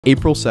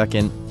April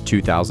 2nd,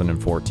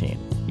 2014,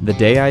 the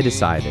day I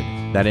decided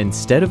that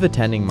instead of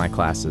attending my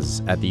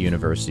classes at the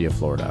University of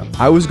Florida,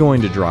 I was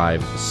going to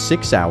drive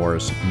 6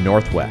 hours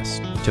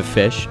northwest to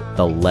fish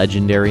the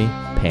legendary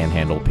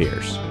Panhandle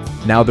piers.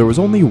 Now, there was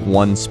only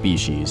one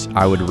species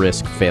I would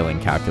risk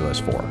failing calculus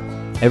for.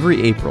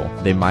 Every April,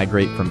 they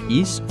migrate from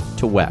east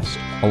to west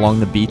along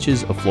the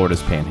beaches of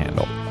Florida's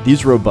Panhandle.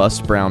 These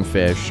robust brown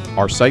fish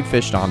are sight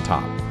fished on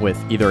top with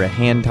either a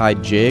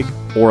hand-tied jig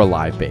or a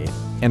live bait,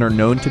 and are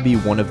known to be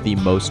one of the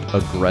most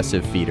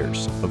aggressive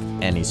feeders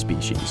of any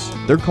species.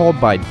 They're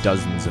called by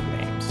dozens of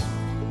names: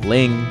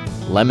 ling,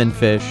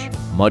 lemonfish,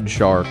 mud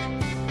shark,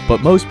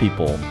 but most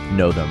people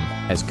know them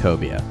as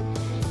cobia.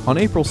 On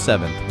April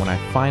 7th, when I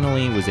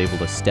finally was able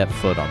to step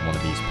foot on one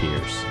of these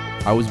piers,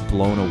 I was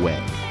blown away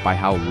by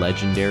how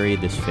legendary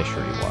this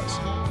fishery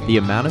was. The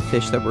amount of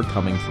fish that were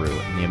coming through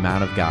and the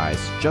amount of guys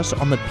just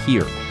on the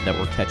pier that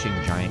were catching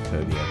giant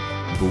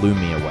cobia blew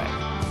me away.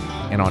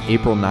 And on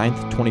April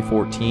 9th,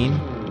 2014,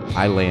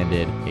 I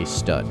landed a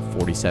stud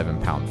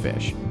 47-pound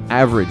fish,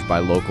 average by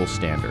local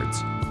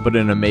standards, but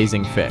an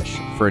amazing fish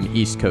for an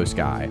East Coast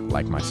guy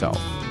like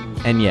myself.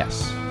 And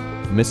yes,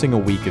 missing a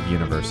week of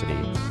university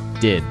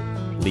did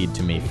lead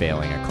to me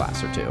failing a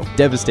class or two.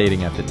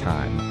 Devastating at the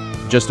time,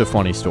 just a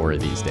funny story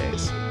these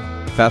days.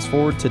 Fast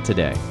forward to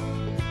today.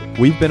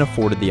 We've been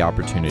afforded the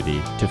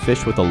opportunity to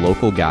fish with a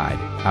local guide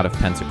out of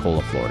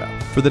Pensacola, Florida.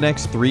 For the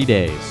next 3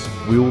 days,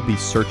 we will be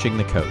searching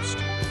the coast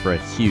for a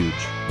huge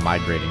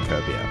migrating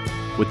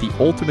cobia, with the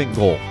ultimate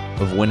goal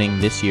of winning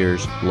this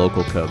year's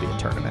local cobia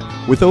tournament.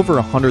 With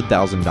over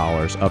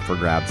 $100,000 up for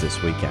grabs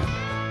this weekend,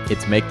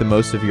 it's make the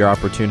most of your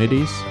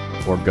opportunities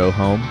or go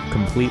home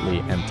completely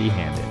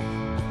empty-handed.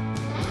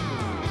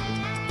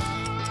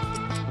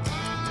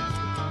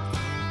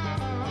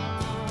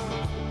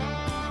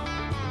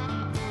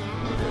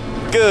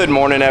 Good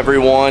morning,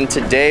 everyone.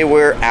 Today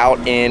we're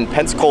out in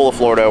Pensacola,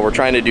 Florida. We're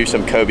trying to do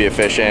some cobia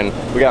fishing.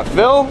 We got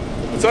Phil.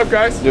 What's up,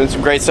 guys? Doing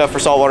some great stuff for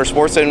Saltwater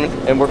Sportsman,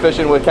 and we're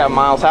fishing with Capt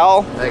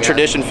Howell,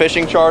 Tradition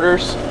Fishing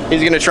Charters.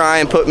 He's gonna try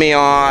and put me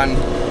on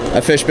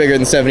a fish bigger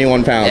than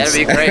 71 pounds.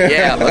 That'd be great,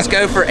 yeah. Let's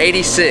go for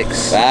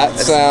 86. That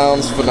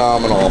sounds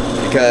phenomenal,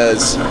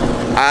 because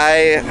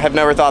I have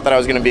never thought that I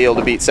was gonna be able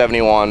to beat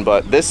 71,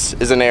 but this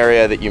is an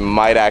area that you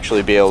might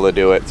actually be able to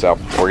do it. So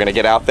we're gonna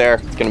get out there.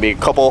 It's gonna be a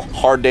couple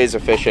hard days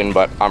of fishing,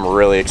 but I'm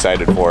really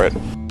excited for it.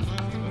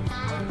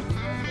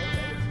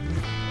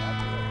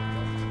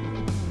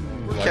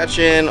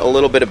 Catching a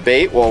little bit of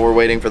bait while we're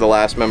waiting for the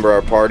last member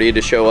of our party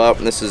to show up.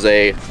 And this is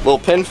a little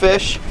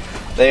pinfish.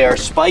 They are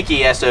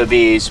spiky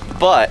SOBs,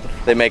 but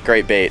they make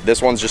great bait.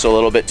 This one's just a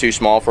little bit too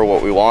small for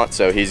what we want,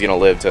 so he's gonna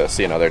live to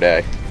see another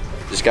day.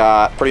 Just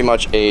got pretty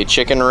much a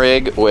chicken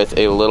rig with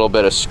a little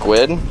bit of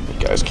squid. You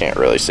guys can't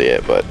really see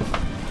it, but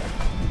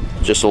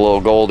just a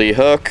little goldie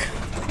hook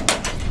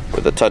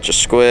with a touch of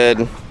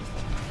squid.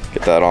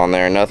 Get that on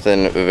there,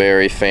 nothing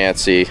very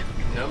fancy.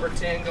 Number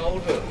 10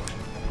 gold hook.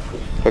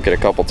 Hook it a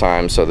couple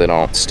times so they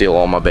don't steal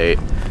all my bait.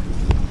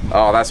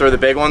 Oh, that's where the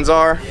big ones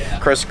are? Yeah.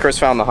 Chris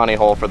found the honey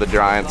hole for the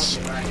giants.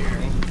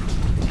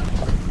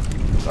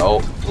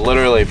 Oh,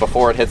 literally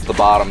before it hits the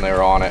bottom, they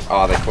were on it.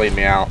 Oh, they cleaned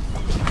me out.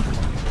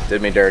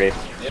 Did me dirty.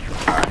 Yep.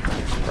 All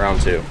right,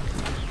 round two.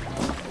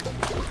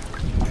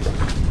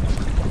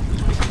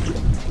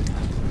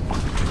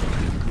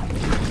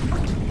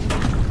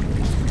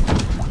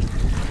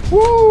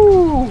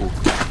 Woo!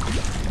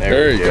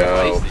 There we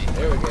go.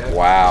 There we go.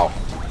 Wow.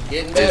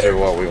 These are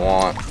what we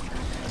want.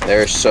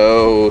 They're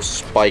so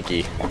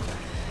spiky.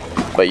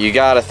 But you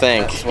gotta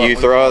think, you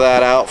throw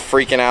that out,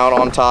 freaking out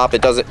on top,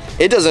 it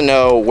doesn't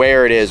know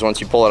where it is once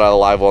you pull it out of the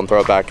live well and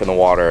throw it back in the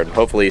water, and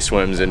hopefully he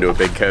swims into a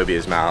big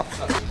cobia's mouth.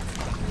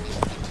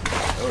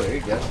 Oh, there you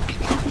go.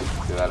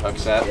 See that hook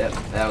set? Yep,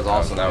 that was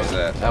awesome. That was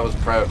it. That was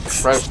pro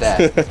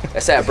staff.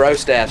 That's that bro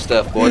staff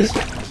stuff, boys.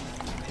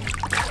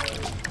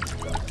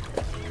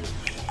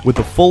 With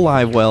a full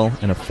live well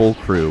and a full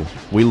crew,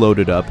 we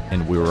loaded up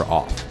and we were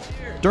off.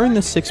 During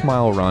the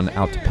 6-mile run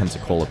out to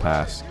Pensacola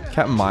Pass,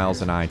 Captain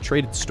Miles and I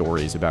traded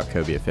stories about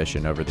cobia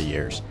fishing over the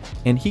years,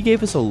 and he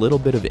gave us a little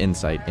bit of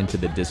insight into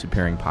the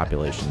disappearing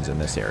populations in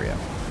this area.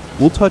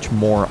 We'll touch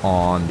more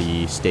on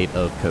the state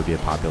of cobia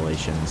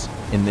populations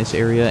in this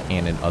area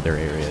and in other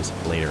areas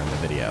later in the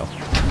video.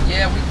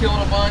 Yeah, we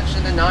killed a bunch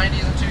in the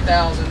 90s and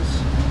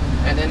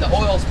 2000s, and then the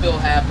oil spill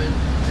happened.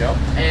 Yep.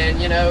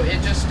 And, you know, it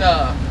just,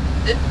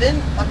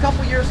 then a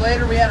couple years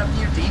later, we had a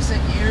few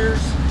decent years,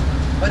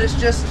 but it's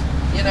just,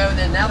 you know,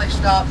 then now they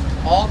stopped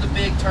all the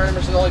big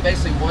tournaments. There's only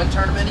basically one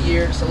tournament a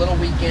year. It's a little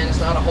weekend. It's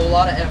not a whole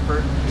lot of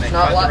effort. They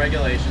cut the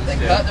regulations. They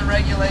cut the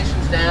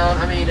regulations down.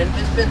 I mean, and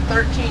it's been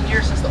 13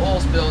 years since the oil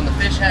spill, and the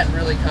fish hadn't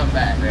really come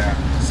back. Yeah.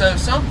 So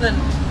something,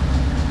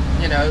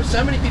 you know,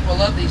 so many people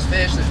love these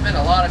fish. There's been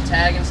a lot of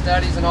tagging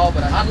studies and all,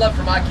 but I'd love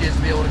for my kids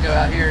to be able to go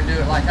out here and do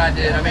it like I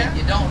did. I mean,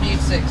 you don't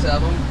need 6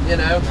 of them, you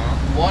know. No.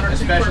 One or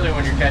Especially two per,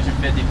 when you're catching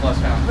 50-plus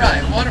pounds.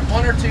 Right, one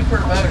or two per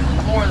boat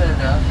is more than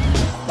enough.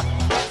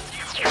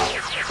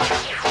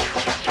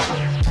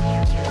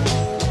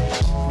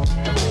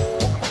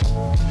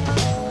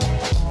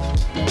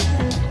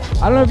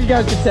 I don't know if you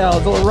guys can tell,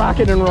 it's a little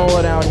rocking and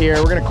rolling out here.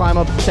 We're gonna climb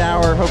up the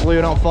tower. Hopefully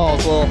we don't fall.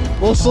 It's a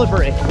little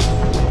slippery.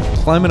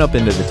 Climbing up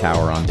into the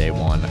tower on day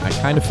one, I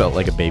kind of felt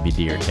like a baby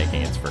deer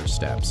taking its first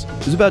steps.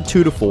 It was about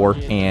 2 to 4,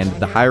 and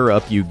the higher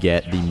up you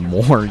get, the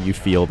more you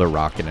feel the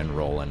rocking and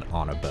rolling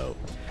on a boat.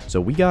 So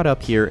we got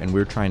up here and we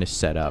were trying to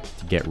set up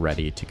to get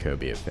ready to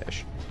cobia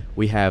fish.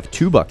 We have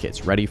 2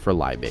 buckets ready for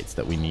live baits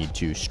that we need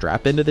to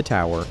strap into the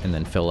tower and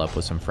then fill up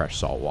with some fresh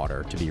salt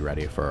water to be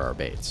ready for our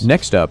baits.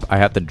 Next up, I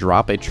have to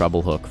drop a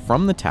treble hook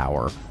from the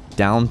tower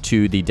down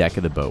to the deck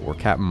of the boat where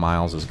Captain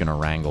Miles is going to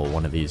wrangle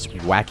one of these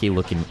wacky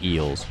looking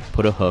eels,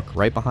 put a hook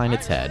right behind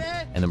its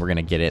head, and then we're going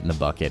to get it in the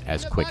bucket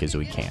as quick as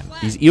we can.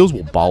 These eels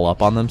will ball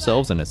up on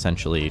themselves and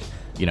essentially,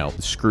 you know,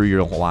 screw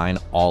your line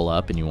all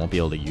up and you won't be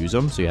able to use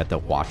them, so you have to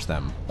watch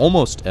them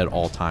almost at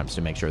all times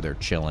to make sure they're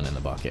chilling in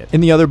the bucket. In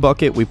the other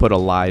bucket, we put a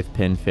live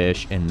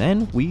pinfish, and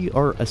then we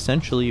are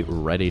essentially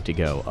ready to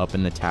go up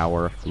in the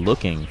tower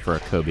looking for a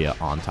cobia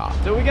on top.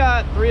 So we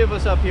got 3 of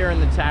us up here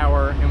in the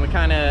tower, and we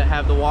kind of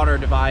have the water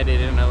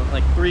divided into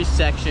like 3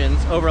 sections,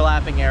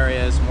 overlapping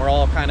areas, and we're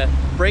all kind of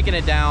breaking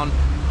it down,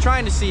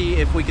 trying to see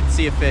if we could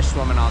see a fish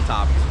swimming on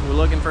top. We're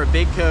looking for a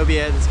big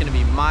cobia that's going to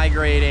be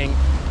migrating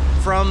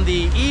from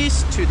the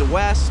east to the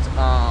west,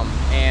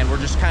 and we're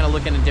just kind of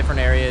looking in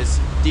different areas,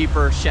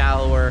 deeper,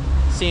 shallower,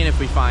 seeing if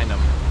we find them.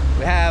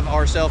 We have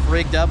ourselves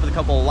rigged up with a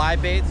couple of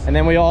live baits, and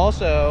then we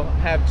also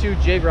have 2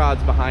 jig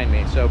rods behind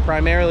me. So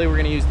primarily we're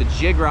going to use the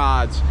jig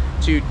rods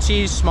to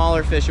tease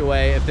smaller fish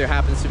away if there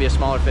happens to be a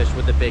smaller fish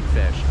with a big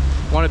fish.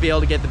 Want to be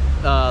able to get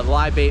the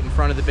live bait in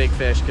front of the big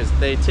fish because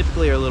they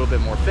typically are a little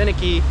bit more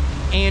finicky,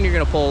 and you're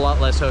going to pull a lot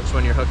less hooks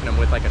when you're hooking them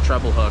with like a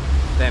treble hook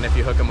than if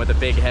you hook them with a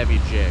big heavy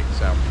jig.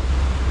 So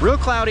real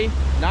cloudy,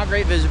 not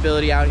great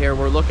visibility out here.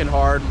 We're looking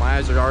hard. My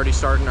eyes are already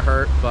starting to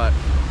hurt, but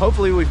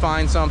hopefully we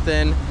find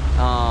something.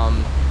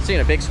 Seeing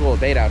a big school of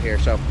bait out here,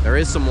 so there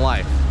is some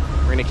life.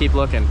 We're gonna keep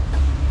looking.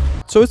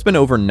 So it's been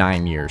over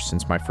 9 years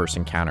since my first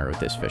encounter with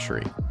this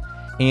fishery,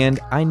 and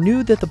I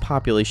knew that the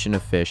population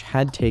of fish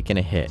had taken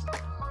a hit,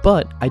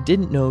 but I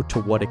didn't know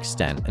to what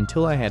extent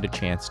until I had a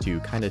chance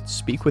to kind of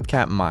speak with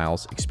Captain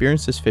Miles,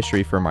 experience this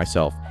fishery for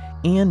myself,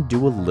 and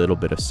do a little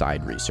bit of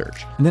side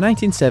research. In the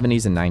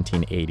 1970s and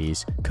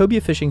 1980s,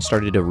 cobia fishing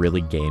started to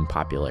really gain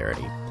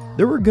popularity.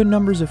 There were good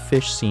numbers of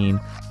fish seen,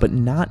 but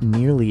not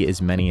nearly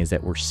as many as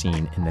that were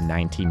seen in the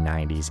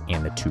 1990s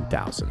and the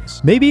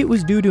 2000s. Maybe it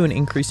was due to an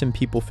increase in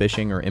people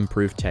fishing or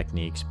improved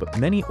techniques, but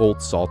many old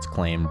salts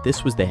claimed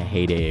this was the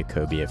heyday of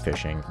cobia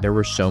fishing. There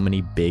were so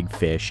many big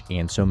fish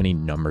and so many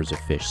numbers of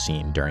fish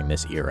seen during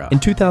this era. In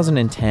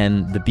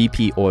 2010, the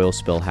BP oil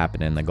spill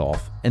happened in the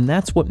Gulf, and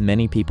that's what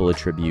many people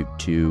attribute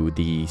to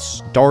the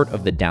start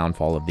of the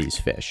downfall of these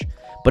fish.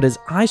 But as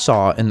I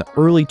saw in the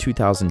early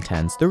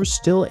 2010s, there was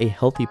still a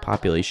healthy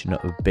population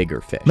of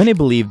bigger fish. Many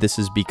believe this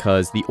is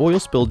because the oil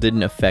spill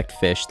didn't affect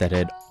fish that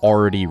had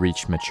already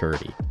reached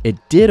maturity. It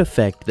did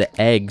affect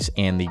the eggs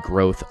and the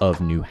growth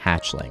of new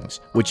hatchlings,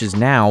 which is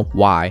now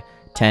why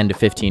 10 to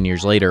 15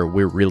 years later,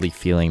 we're really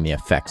feeling the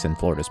effects in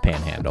Florida's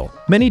Panhandle.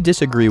 Many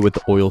disagree with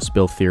the oil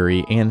spill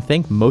theory and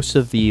think most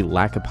of the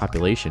lack of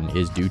population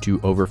is due to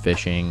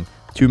overfishing,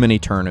 too many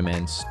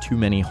tournaments, too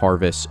many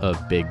harvests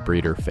of big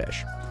breeder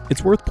fish.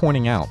 It's worth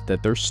pointing out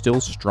that there's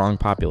still strong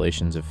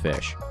populations of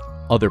fish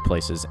other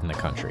places in the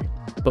country,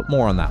 but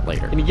more on that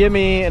later. Can you give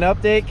me an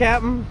update,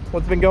 Captain?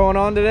 What's been going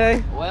on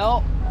today?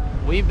 Well,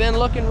 we've been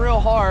looking real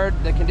hard.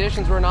 The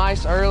conditions were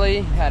nice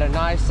early, had a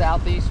nice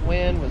southeast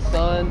wind with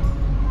sun.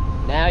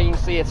 Now you can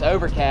see it's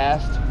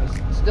overcast.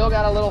 It's still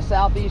got a little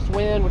southeast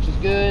wind, which is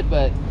good,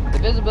 but the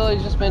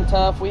visibility's just been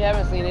tough. We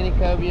haven't seen any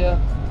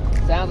cobia.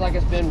 Sounds like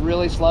it's been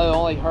really slow.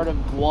 Only heard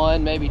of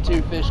 1, maybe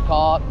 2 fish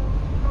caught.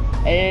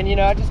 And you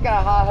know, I just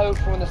got high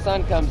hopes for when the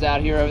sun comes out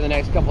here over the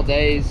next couple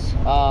days.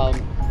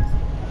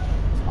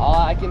 All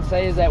I can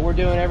say is that we're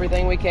doing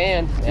everything we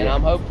can, and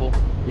I'm hopeful.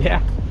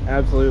 Yeah,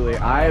 absolutely.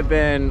 I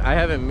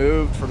haven't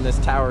moved from this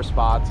tower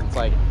spot since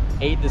like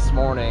 8 this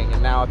morning,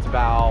 and now it's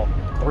about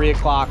 3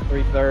 o'clock,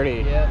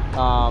 3:30.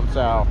 Yeah.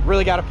 So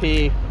really got to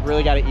pee,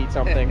 really got to eat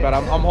something, but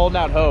I'm holding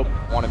out hope.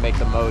 Want to make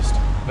the most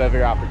of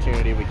every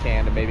opportunity we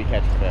can to maybe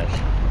catch a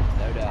fish.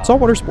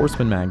 Saltwater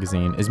Sportsman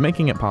magazine is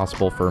making it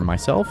possible for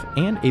myself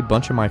and a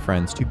bunch of my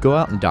friends to go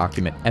out and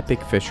document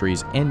epic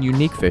fisheries and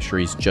unique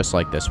fisheries just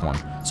like this one.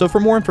 So for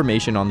more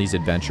information on these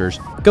adventures,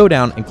 go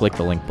down and click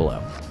the link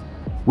below.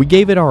 We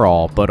gave it our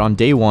all, but on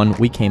day 1,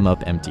 we came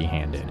up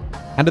empty-handed.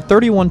 Out of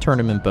 31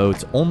 tournament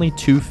boats, only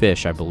 2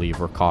 fish, I believe,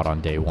 were caught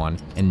on day 1,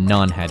 and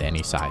none had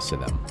any size to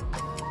them.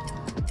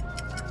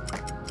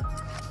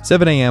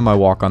 7 a.m. I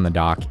walk on the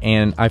dock,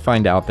 and I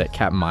find out that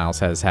Captain Miles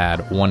has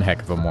had one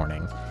heck of a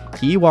morning.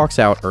 He walks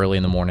out early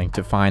in the morning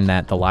to find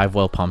that the live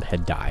well pump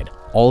had died.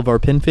 All of our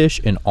pinfish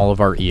and all of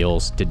our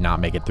eels did not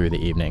make it through the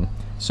evening.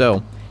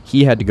 So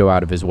he had to go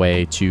out of his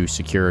way to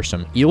secure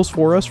some eels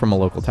for us from a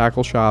local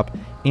tackle shop,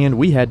 and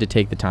we had to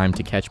take the time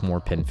to catch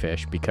more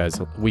pinfish because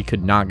we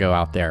could not go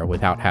out there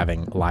without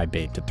having live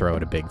bait to throw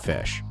at a big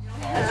fish.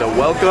 So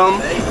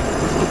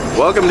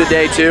welcome to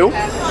day 2.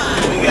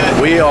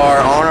 We are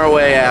on our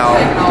way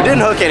out. We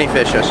didn't hook any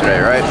fish yesterday,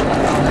 right?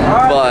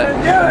 But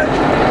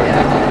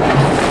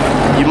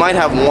you might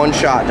have one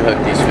shot to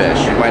hook these fish.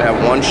 You might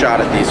have one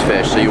shot at these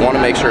fish, so you want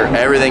to make sure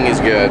everything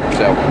is good.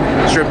 So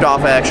stripped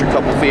off an extra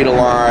couple feet of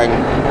line,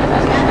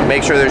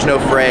 make sure there's no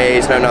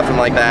frays, no nothing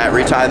like that,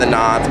 retie the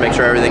knots, make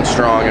sure everything's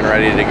strong and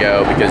ready to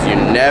go, because you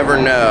never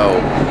know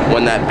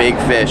when that big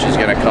fish is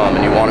going to come,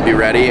 and you want to be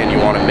ready, and you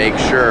want to make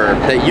sure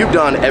that you've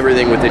done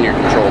everything within your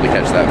control to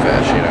catch that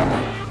fish, you know.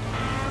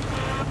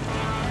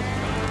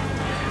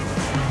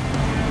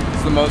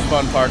 It's the most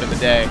fun part of the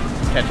day,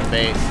 is catching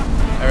bait.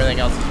 Everything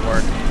else is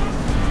work.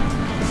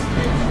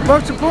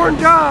 Most important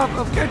job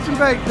of catching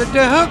bait, the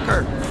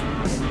hooker.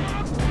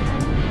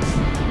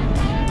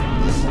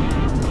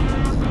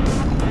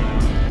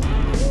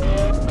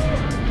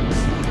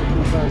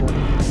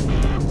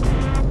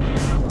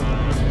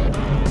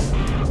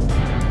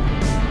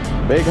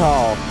 Big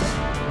haul.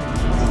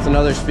 It's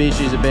another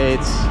species of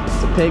baits.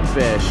 It's a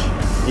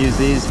pigfish. Use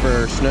these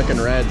for snook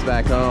and reds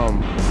back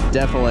home.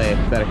 Definitely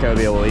bet a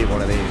cobia will eat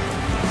one of these.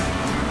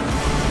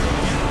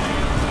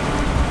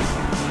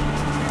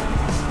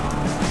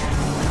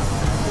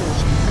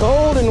 It's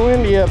cold and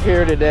windy up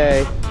here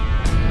today.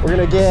 We're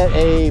gonna get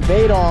a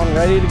bait on,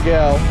 ready to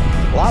go.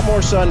 A lot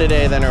more sun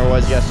today than there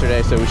was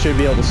yesterday, so we should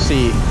be able to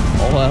see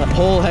a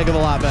whole heck of a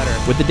lot better.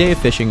 With the day of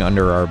fishing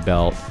under our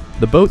belt,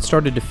 the boat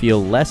started to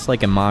feel less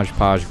like a Maj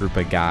Podge group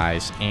of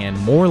guys and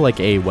more like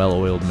a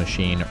well-oiled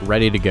machine,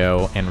 ready to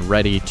go and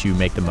ready to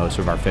make the most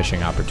of our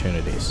fishing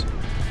opportunities.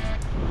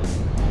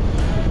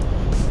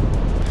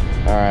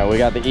 All right, we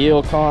got the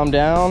eel calmed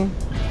down,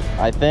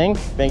 I think.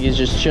 He's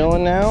just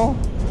chilling now.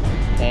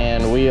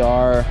 And we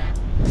are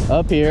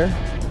up here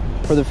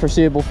for the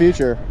foreseeable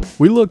future.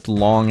 We looked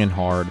long and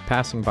hard,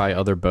 passing by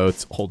other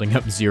boats holding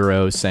up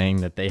zeros,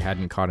 saying that they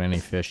hadn't caught any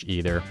fish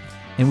either.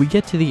 And we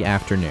get to the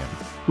afternoon.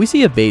 We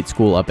see a bait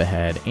school up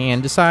ahead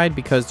and decide,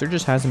 because there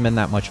just hasn't been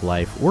that much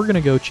life, we're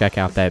gonna go check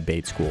out that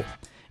bait school.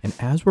 And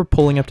as we're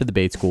pulling up to the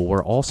bait school,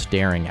 we're all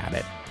staring at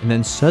it. And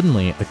then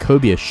suddenly a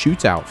cobia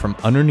shoots out from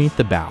underneath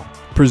the bow,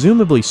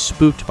 presumably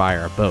spooked by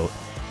our boat,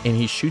 and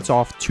he shoots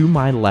off to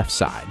my left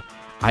side.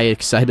 I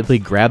excitedly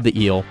grab the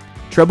eel.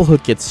 Treble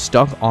hook gets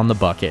stuck on the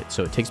bucket,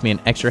 so it takes me an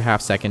extra half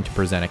second to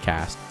present a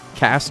cast.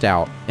 Cast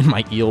out, and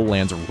my eel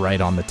lands right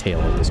on the tail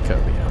of this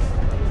cobia.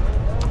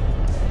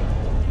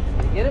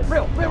 Get it?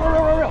 Reel.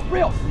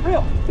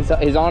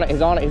 He's on it.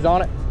 He's on.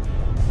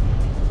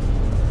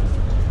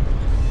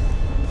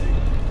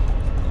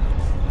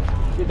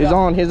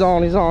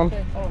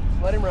 Okay, hold on.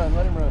 Let him run.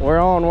 We're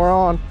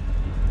on.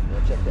 Go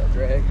check that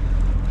drag.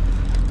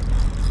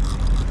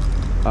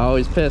 Oh,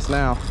 he's pissed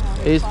now.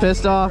 He's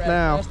pissed off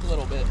now. Just a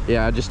little bit.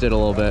 Yeah, I just did a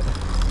little bit.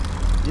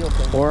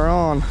 We're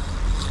on.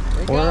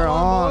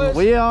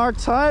 We are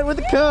tight with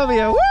the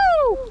cobia. Woo!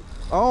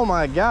 Oh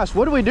my gosh,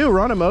 what do we do?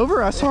 Run him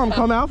over? I saw him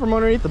come out from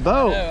underneath the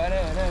boat. I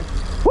know.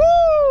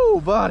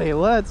 Woo, buddy,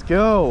 let's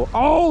go.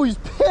 Oh, he's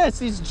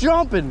pissed. He's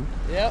jumping.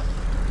 Yep.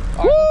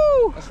 All right,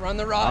 Woo! Let's run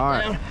the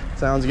rod down.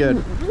 Sounds good.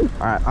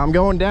 All right, I'm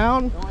going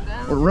down.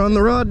 We'll run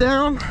the rod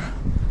down.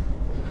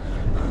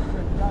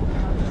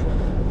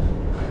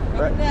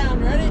 Run it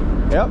down, ready?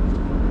 Yep.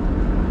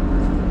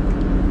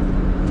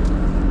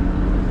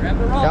 Grab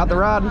the rod. Got the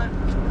rod.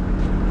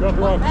 Drop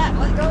the rod. Matt,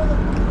 let go of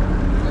the...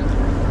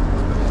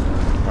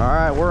 All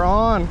right, we're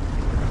on.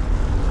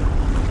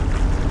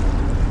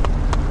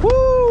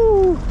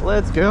 Woo!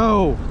 Let's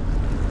go.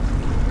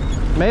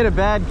 Made a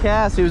bad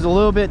cast. He was a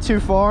little bit too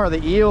far.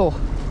 The eel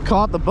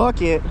caught the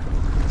bucket,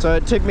 so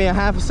it took me a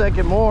half a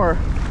second more.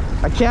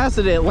 I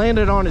casted it,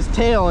 landed on his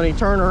tail, and he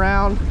turned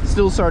around,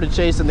 still started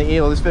chasing the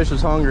eel. This fish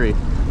was hungry.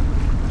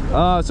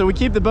 So we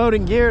keep the boat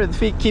in gear,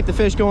 keep the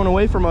fish going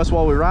away from us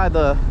while we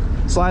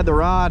slide the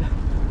rod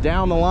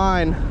down the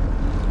line.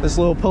 This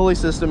little pulley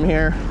system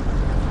here.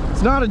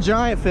 It's not a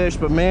giant fish,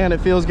 but man,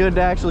 it feels good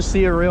to actually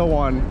see a real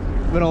one.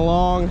 It's been a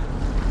long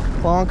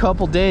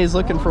couple days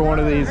looking for one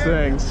of these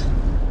things.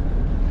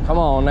 Come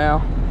on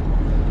now.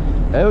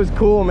 It was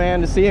cool,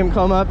 man, to see him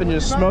come up and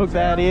just smoke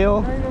that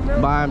eel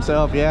by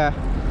himself. Yeah,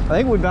 I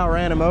think we about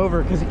ran him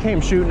over because he came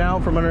shooting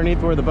out from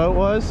underneath where the boat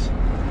was.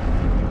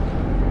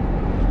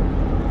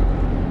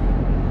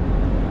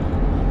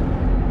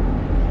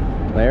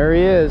 There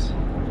he is.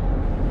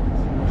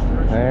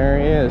 There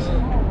he is.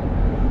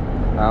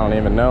 I don't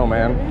even know,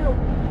 man.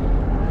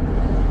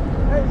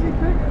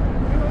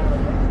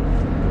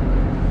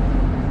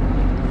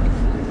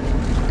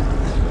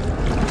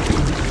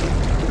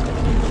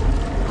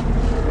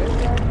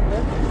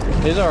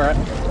 He's all right.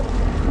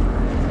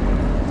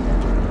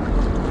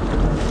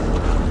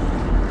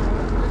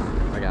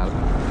 I got it.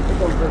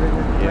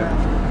 Yeah.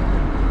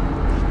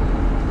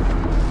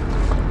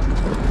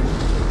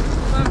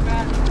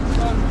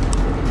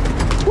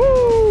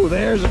 Woo!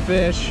 There's a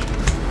fish.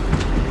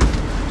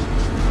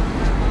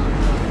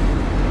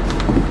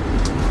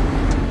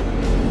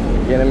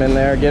 Get him in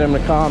there, get him to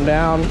calm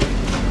down.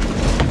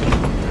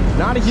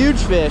 Not a huge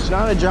fish,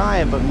 not a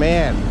giant, but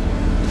man,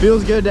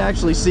 Feels good to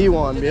actually see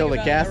one, be able to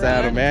cast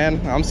at them,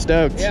 man. I'm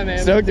stoked. Yeah, man.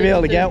 Stoked to be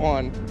able to get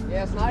one.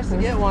 Yeah, it's nice to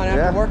get one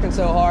after working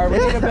so hard. We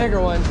need a bigger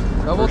one,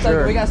 but we'll take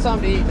it. We got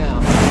something to eat now.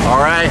 All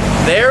right,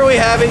 there we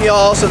have it,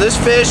 y'all. So this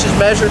fish is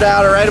measured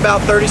out at right about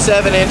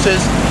 37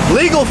 inches.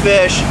 Legal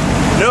fish,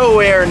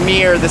 nowhere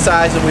near the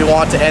size that we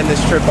want to end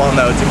this trip on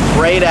though. It's a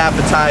great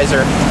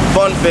appetizer,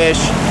 fun fish,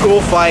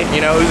 cool fight.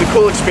 You know, it was a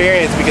cool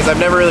experience because I've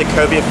never really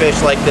cobia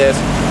fished like this.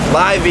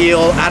 Live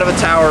eel out of a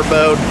tower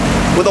boat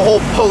with a whole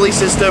pulley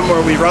system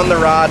where we run the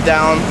rod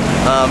down.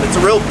 It's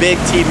a real big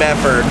team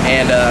effort,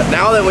 and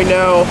now that we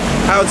know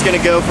how it's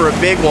gonna go for a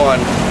big one,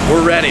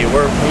 we're ready.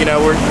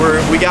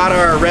 We got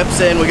our reps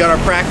in, we got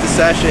our practice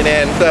session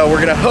in, so we're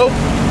gonna hope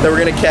that we're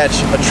gonna catch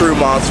a true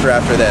monster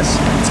after this.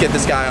 Let's get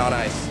this guy on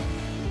ice.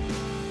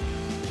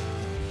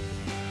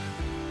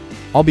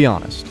 I'll be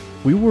honest,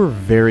 we were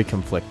very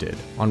conflicted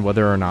on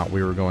whether or not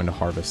we were going to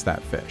harvest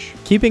that fish.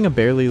 Keeping a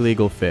barely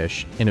legal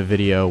fish in a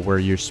video where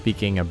you're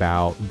speaking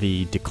about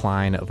the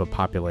decline of a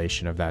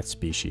population of that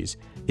species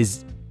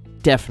is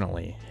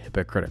definitely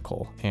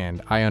hypocritical,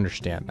 and I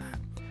understand that.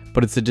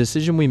 But it's a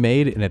decision we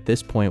made, and at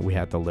this point we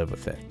had to live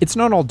with it. It's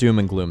not all doom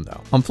and gloom though.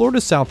 On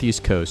Florida's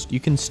southeast coast, you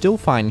can still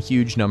find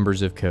huge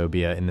numbers of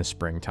cobia in the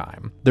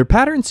springtime. Their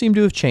patterns seem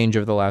to have changed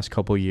over the last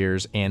couple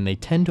years, and they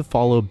tend to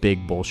follow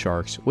big bull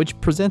sharks, which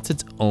presents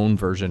its own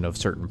version of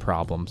certain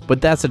problems, but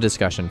that's a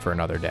discussion for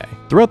another day.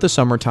 Throughout the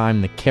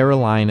summertime, the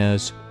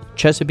Carolinas,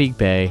 Chesapeake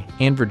Bay,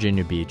 and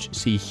Virginia Beach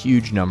see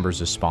huge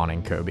numbers of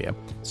spawning cobia.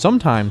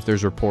 Sometimes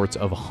there's reports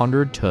of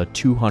 100 to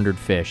 200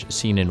 fish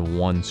seen in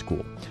one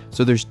school,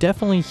 so there's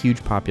definitely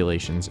huge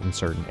populations in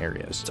certain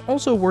areas. It's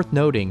also worth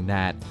noting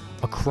that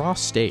across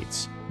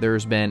states,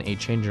 there's been a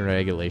change in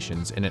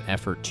regulations in an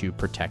effort to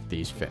protect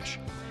these fish.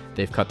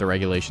 They've cut the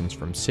regulations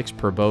from 6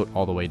 per boat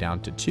all the way down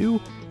to 2.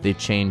 They've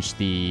changed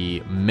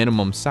the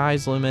minimum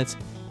size limits,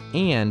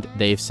 and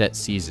they've set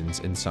seasons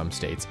in some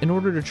states in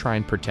order to try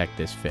and protect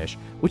this fish,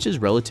 which is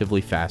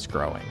relatively fast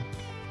growing.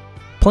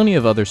 Plenty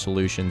of other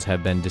solutions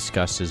have been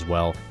discussed as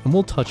well, and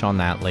we'll touch on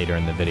that later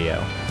in the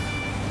video.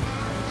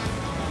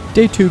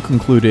 Day 2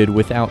 concluded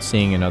without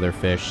seeing another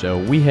fish, so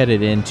we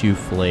headed in to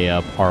fillet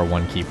up our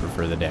one keeper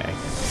for the day.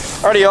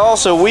 Alrighty y'all,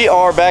 so we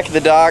are back at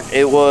the dock.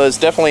 It was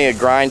definitely a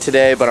grind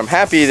today, but I'm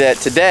happy that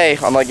today,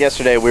 unlike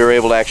yesterday, we were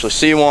able to actually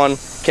see one,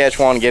 catch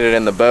one, get it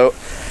in the boat.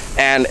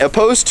 And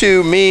opposed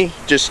to me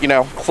just,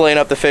 filleting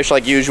up the fish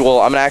like usual,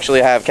 I'm gonna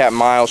actually have Captain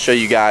Miles show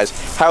you guys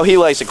how he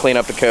likes to clean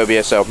up the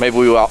cobia, so maybe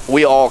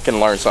we all can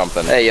learn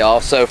something. Hey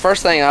y'all, so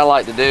first thing I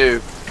like to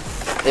do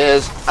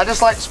is I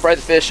just like to spray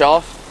the fish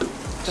off.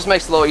 Just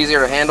makes it a little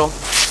easier to handle.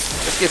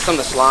 Just get some of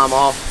the slime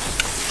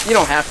off. You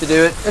don't have to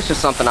do it, it's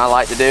just something I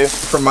like to do.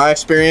 From my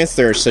experience,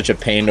 they're such a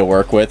pain to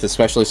work with,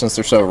 especially since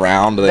they're so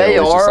round. They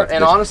are,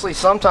 and honestly,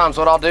 sometimes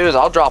what I'll do is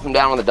I'll drop them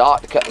down on the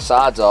dock to cut the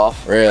sides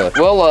off. Really?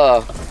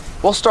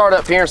 We'll start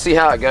up here and see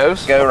how it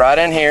goes. Go right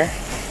in here,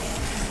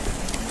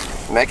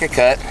 make a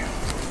cut.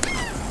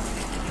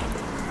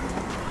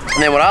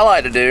 And then what I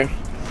like to do,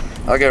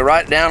 I'll go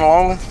right down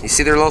along, you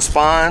see their little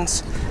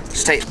spines?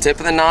 Just take the tip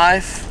of the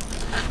knife,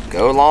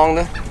 go along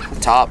the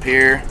top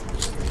here.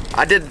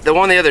 I did the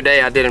one the other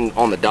day, I did them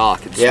on the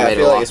dock. Yeah, I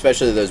feel like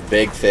especially those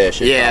big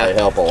fish, it probably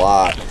help a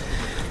lot.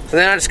 So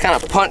then I just kind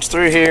of punch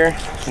through here,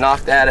 knock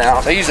that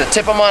out. I use the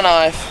tip of my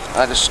knife,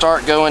 I just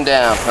start going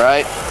down,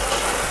 right?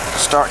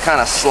 Start kind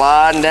of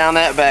sliding down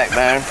that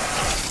backbone.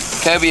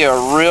 Cobia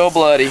are real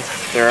bloody.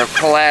 They're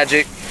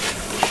pelagic.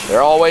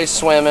 They're always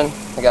swimming.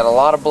 They got a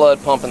lot of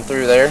blood pumping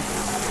through there.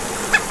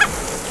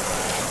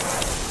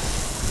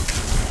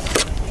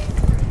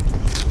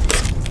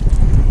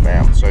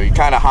 Bam. So you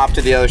kind of hop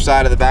to the other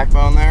side of the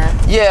backbone there?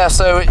 Yeah,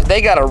 so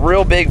they got a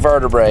real big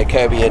vertebrae,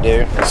 cobia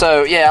do.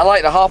 So yeah, I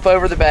like to hop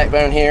over the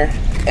backbone here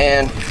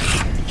and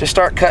just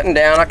start cutting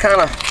down. I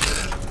kind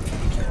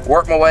of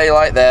work my way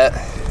like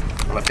that.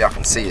 I don't know if y'all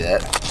can see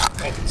that.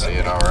 I can see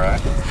it all right.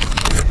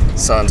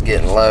 Sun's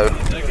getting low.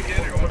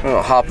 I'm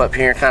gonna hop up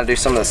here and kind of do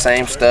some of the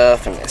same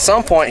stuff. And at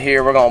some point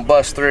here, we're gonna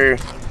bust through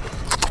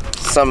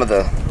some of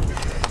the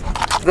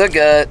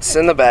guts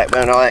and the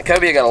backbone and all that.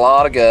 Cobia got a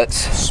lot of guts.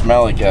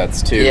 Smelly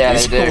guts too. Yeah,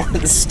 they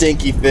do.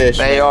 Stinky fish.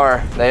 They are.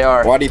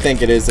 Why do you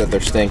think it is that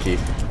they're stinky?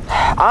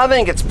 I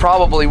think it's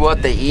probably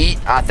what they eat.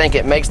 I think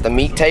it makes the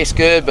meat taste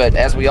good, but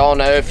as we all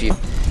know, if you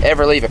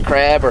ever leave a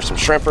crab or some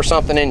shrimp or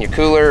something in your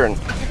cooler and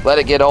let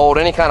it get old,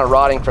 any kind of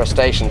rotting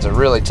crustaceans will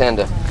really tend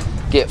to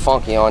get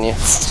funky on you.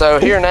 So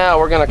here now,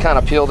 we're gonna kind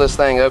of peel this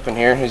thing open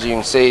here, as you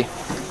can see.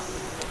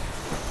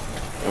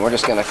 And we're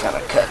just gonna kind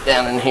of cut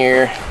down in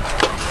here.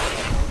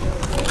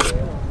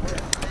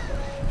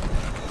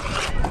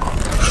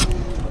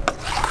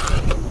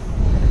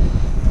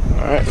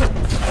 All right,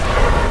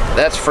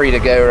 that's free to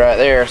go right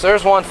there. So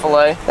there's one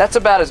fillet. That's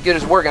about as good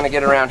as we're gonna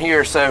get around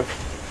here. So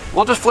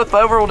we'll just flip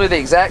over, we'll do the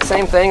exact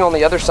same thing on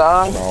the other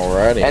side.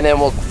 Alrighty. And then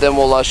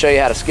we'll show you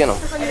how to skin them.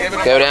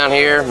 Go down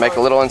here, make a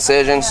little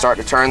incision, start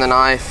to turn the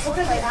knife.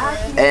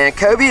 And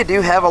cobia do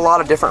have a lot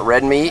of different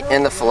red meat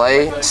in the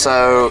fillet.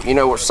 So,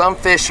 with some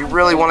fish you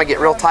really want to get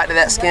real tight to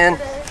that skin.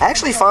 I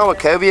actually find with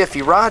cobia, if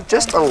you ride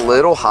just a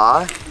little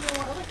high,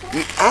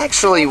 you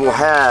actually will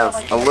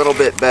have a little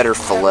bit better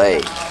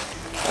fillet.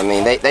 I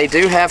mean, they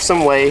do have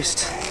some waste.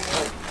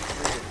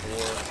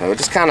 So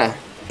just kind of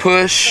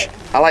push.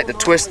 I like to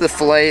twist the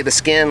fillet, the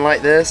skin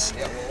like this.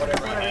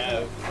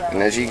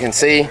 And as you can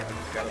see,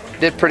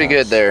 did pretty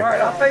good there.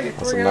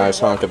 That's a nice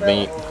hunk of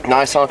meat.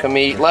 Nice hunk of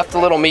meat. Left a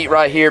little meat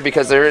right here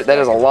because that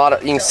is a lot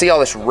of, you can see all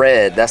this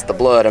red, that's the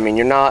blood. I mean,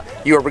 you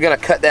are gonna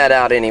cut that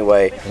out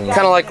anyway. Kind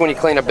of like when you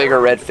clean a bigger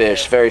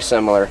redfish, very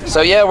similar.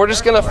 So yeah, we're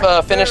just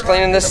gonna finish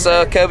cleaning this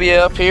cobia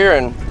up here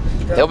and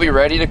he'll be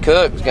ready to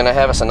cook. He's gonna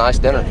have us a nice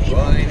dinner.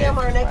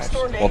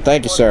 Well,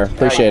 thank you, sir.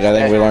 Appreciate it. I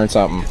think we learned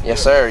something.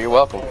 Yes, sir. You're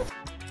welcome.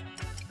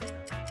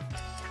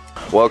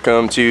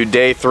 Welcome to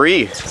day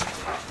 3.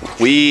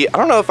 I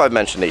don't know if I've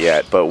mentioned it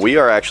yet, but we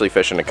are actually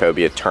fishing a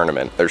cobia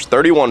tournament. There's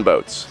 31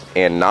 boats,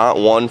 and not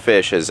one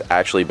fish has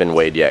actually been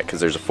weighed yet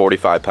because there's a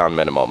 45-pound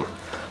minimum.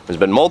 There's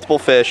been multiple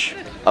fish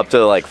up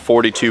to like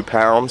 42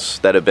 pounds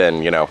that have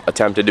been,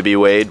 attempted to be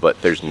weighed,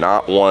 but there's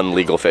not one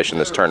legal fish in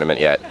this tournament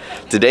yet.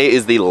 Today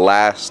is the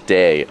last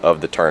day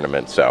of the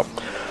tournament, so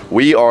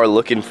we are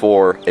looking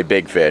for a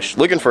big fish.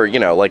 Looking for,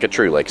 like a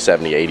true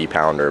 70, 80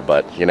 pounder,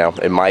 but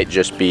it might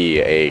just be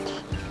a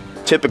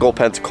typical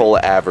Pensacola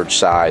average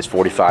size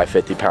 45,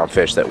 50 pound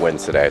fish that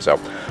wins today. So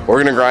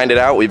we're gonna grind it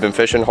out. We've been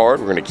fishing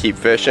hard. We're gonna keep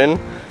fishing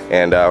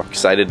and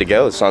excited to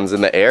go. The sun's in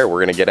the air.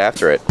 We're gonna get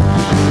after it.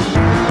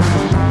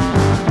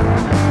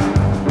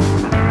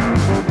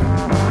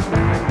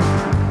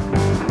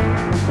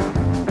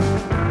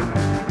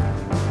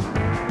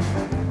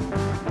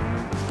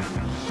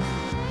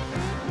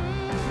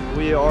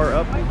 We are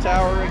up the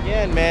tower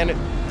again, man. It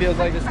feels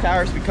like this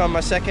tower's become my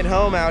second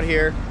home out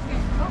here.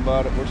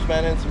 But we're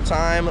spending some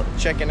time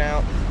checking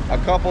out a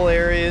couple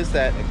areas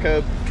that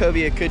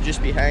cobia could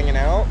just be hanging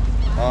out,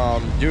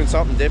 doing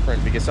something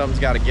different because something's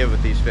got to give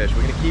with these fish.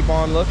 We're gonna keep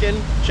on looking,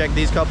 check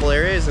these couple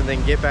areas, and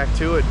then get back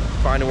to it,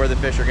 finding where the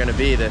fish are gonna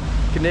be. The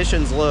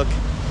conditions look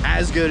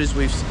as good as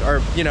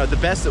the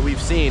best that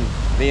we've seen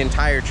the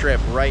entire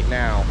trip right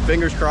now.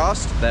 Fingers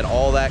crossed that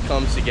all that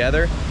comes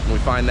together and we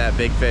find that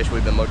big fish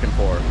we've been looking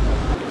for.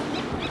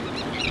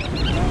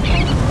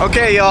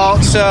 Okay,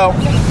 y'all, so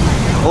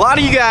a lot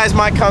of you guys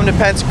might come to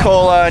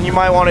Pensacola and you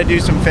might want to do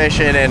some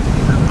fishing, and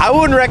I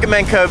wouldn't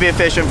recommend cobia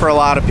fishing for a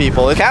lot of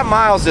people. Capt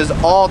Miles does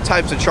all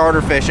types of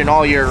charter fishing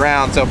all year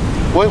round. So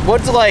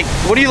what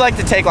do you like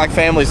to take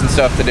families and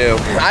stuff to do?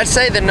 I'd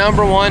say the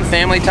 #1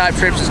 family type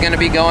trips is going to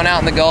be going out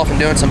in the Gulf and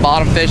doing some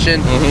bottom fishing.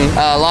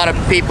 A lot of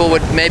people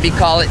would maybe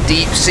call it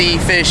deep sea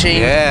fishing.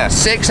 Yeah.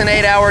 6 and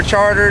 8 hour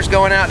charters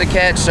going out to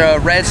catch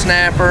red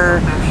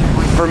snapper,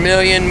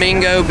 vermilion,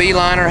 mingo,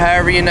 beeliner,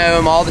 however you know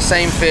them, all the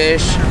same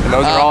fish. And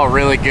those are all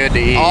really good to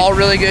eat. All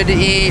really good to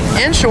eat.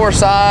 Inshore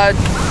side,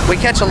 we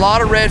catch a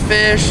lot of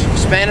redfish,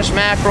 Spanish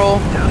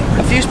mackerel,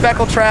 a few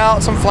speckled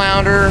trout, some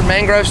flounder,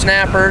 mangrove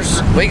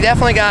snappers. We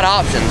definitely got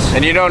options.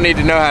 And you don't need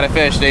to know how to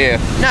fish, do you?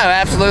 No,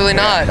 absolutely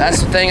not.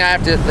 That's the thing I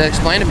have to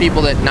explain to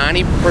people, that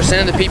 90%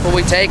 of the people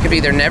we take have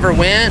either never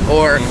went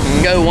or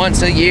go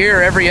once a year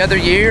or every other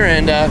year,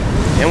 and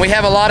we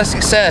have a lot of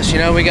success.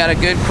 We got a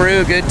good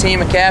crew, a good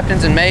team of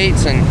captains and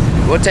mates, and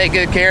we'll take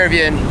good care of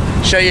you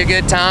and show you a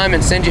good time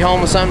and send you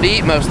home with something to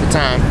eat most of the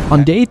time.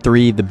 On day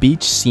 3, the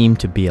beach seemed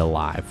to be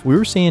alive. We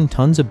were seeing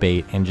tons of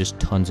bait and just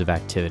tons of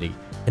activity.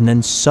 And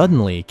then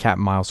suddenly, Capt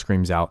Miles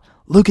screams out,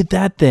 "Look at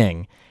that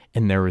thing!"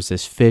 And there was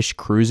this fish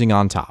cruising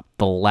on top,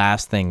 the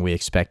last thing we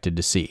expected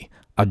to see.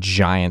 A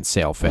giant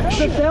sailfish.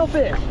 It's a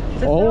sailfish.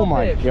 It's a oh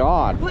my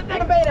God. Flip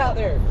that bait out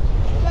there.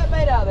 Flip that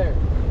bait out there.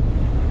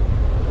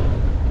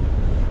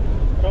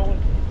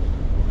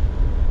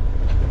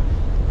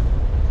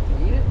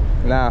 Eat it?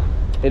 No,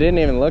 it didn't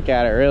even look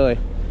at it, really.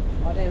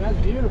 Oh damn, that's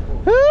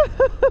beautiful.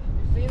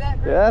 See that?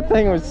 Yeah, that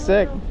thing was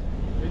sick.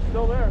 It's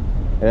still there.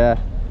 Yeah.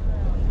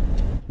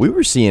 We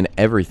were seeing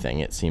everything,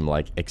 it seemed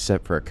like,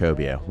 except for a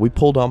cobia. We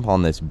pulled up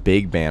on this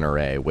big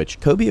banner, which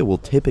cobia will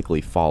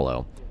typically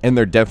follow, and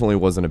there definitely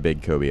wasn't a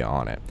big cobia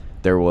on it.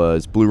 There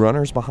was blue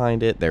runners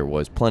behind it, there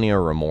was plenty of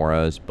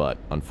remoras, but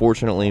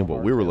unfortunately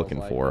what we were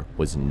looking for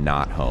was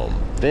not home.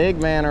 Big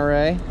manta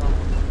ray.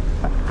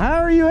 How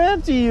are you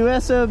empty, you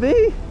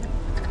SOB?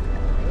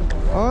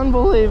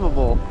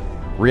 Unbelievable.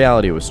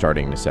 Reality was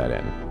starting to set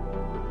in.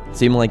 It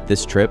seemed like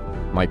this trip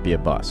might be a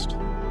bust.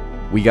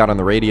 We got on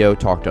the radio,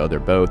 talked to other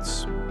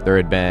boats. There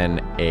had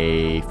been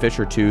a fish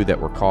or two that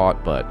were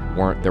caught, but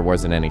there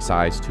wasn't any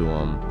size to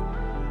them.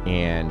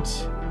 And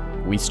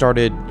we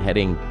started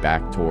heading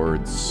back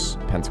towards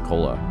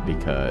Pensacola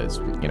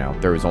because,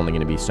 there was only going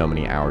to be so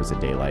many hours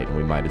of daylight, and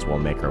we might as well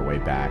make our way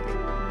back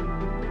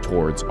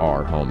towards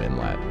our home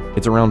inlet.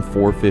 It's around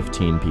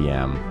 4:15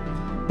 p.m.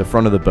 The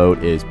front of the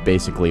boat is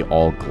basically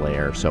all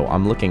glare, so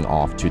I'm looking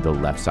off to the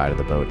left side of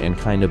the boat and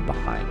kind of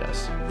behind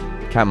us.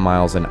 Capt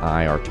Miles and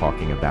I are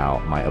talking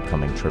about my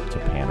upcoming trip to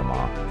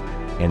Panama,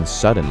 and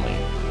suddenly,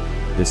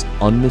 this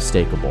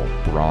unmistakable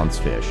bronze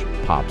fish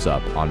pops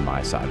up on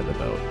my side of the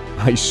boat.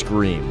 I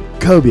scream,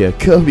 "Cobia,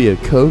 cobia,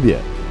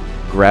 cobia!"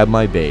 Grab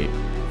my bait,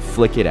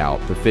 flick it out.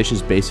 The fish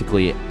is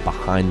basically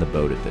behind the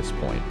boat at this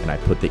point, and I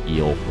put the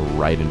eel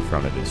right in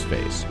front of his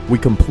face. We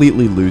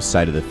completely lose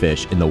sight of the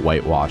fish in the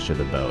whitewash of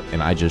the boat,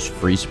 and I just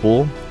free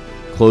spool,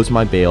 close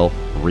my bail,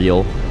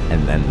 reel,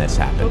 and then this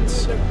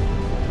happens.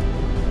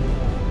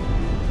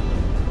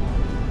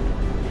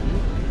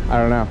 I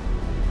don't know.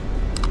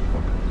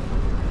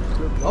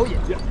 Oh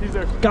yeah. Yeah, he's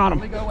there. Got him.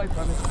 Let me go away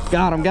from it.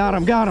 Got him, got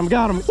him, got him,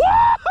 got him.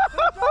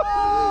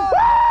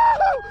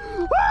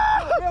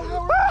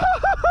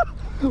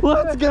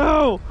 Let's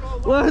go.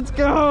 Let's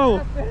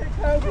go.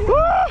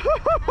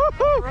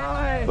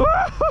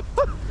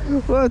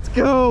 Let's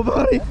go,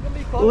 buddy.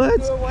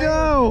 Let's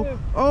go.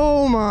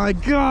 Oh my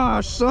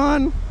gosh,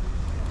 son.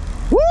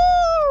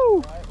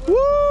 Woo!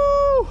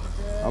 Woo!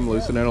 I'm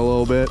loosening it a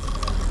little bit.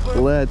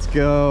 Let's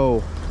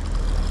go.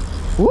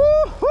 Woo!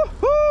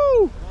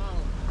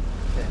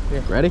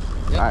 Here, ready?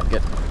 Yep. All right,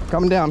 good.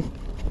 Coming down.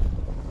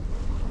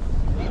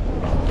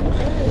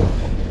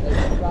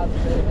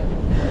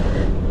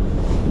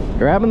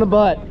 Grabbing the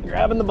butt.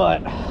 Grabbing the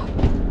butt.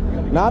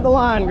 Not the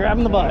line,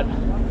 grabbing the butt.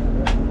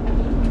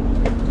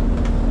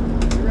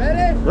 You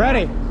ready?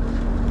 Ready.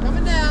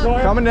 Coming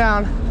down. Coming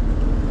down.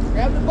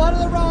 Grab the butt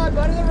of the rod,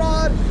 butt of the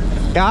rod.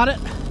 Got it.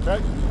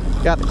 Okay.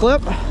 Got the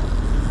clip.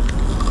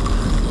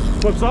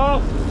 Flips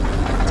off.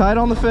 Tight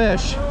on the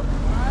fish.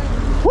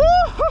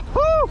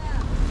 Woo-hoo-hoo!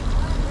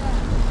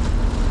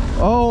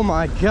 Oh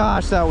my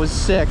gosh, that was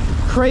sick.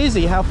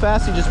 Crazy how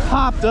fast he just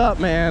popped up,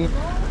 man.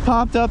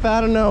 Popped up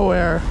out of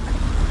nowhere.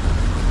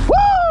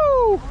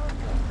 Woo!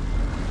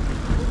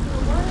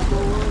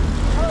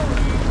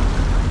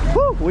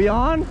 Woo! We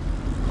on?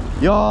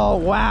 Y'all,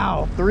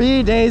 wow.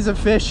 3 days of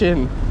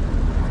fishing.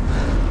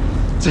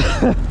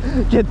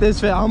 Get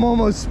this fish. I'm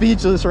almost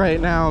speechless right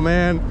now,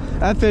 man.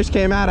 That fish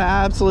came out of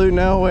absolute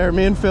nowhere.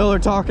 Me and Phil are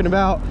talking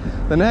about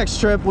the next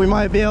trip we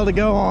might be able to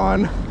go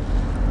on.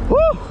 Woo!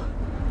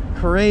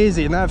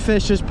 Crazy. And that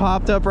fish just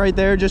popped up right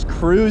there, just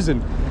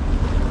cruising.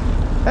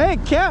 Hey,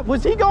 Capt,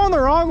 was he going the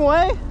wrong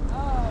way?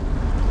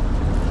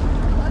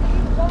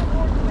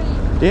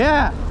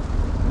 Yeah.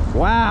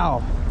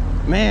 Wow.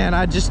 Man,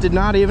 I just did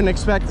not even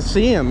expect to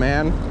see him,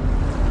 man.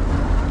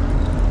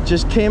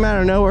 Just came out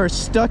of nowhere,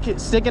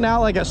 sticking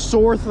out like a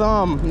sore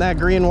thumb in that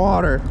green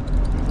water.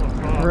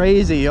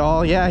 Crazy,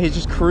 y'all. Yeah, he's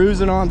just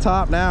cruising on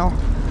top now.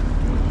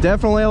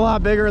 Definitely a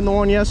lot bigger than the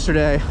one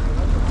yesterday.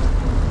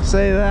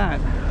 Say that.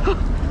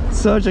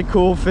 Such a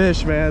cool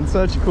fish, man.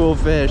 Such a cool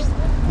fish.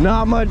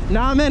 Not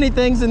many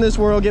things in this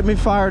world get me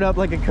fired up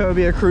like a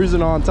cobia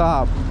cruising on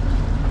top.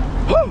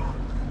 Whew.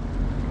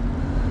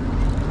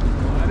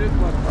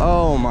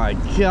 Oh my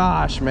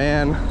gosh,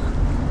 man.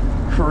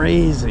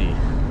 Crazy.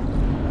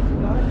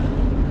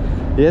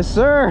 Yes,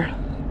 sir.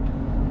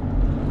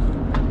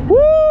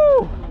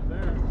 Woo!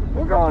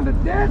 We're going to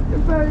Danco,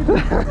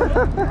 baby.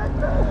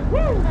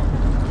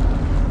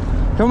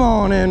 Come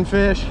on in,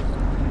 fish.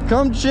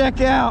 Come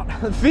check out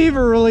the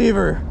fever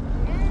reliever.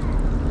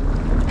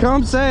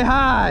 Come say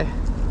hi.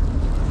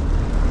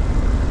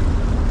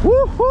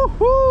 Woo, woo,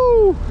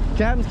 woo.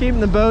 Captain's keeping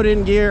the boat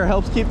in gear,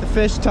 helps keep the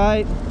fish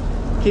tight,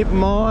 keep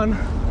them on.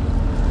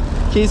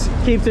 Keeps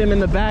him in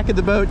the back of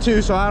the boat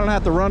too, so I don't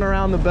have to run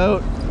around the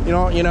boat. You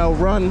know,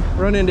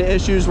 run into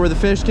issues where the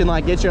fish can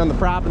like get you on the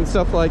prop and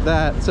stuff like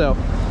that. So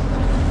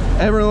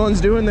everyone's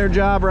doing their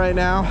job right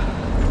now.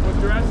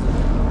 What's your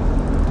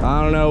estimate?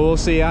 I don't know, we'll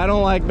see. I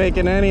don't like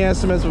making any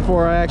estimates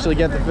before I actually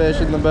get the fish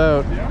in the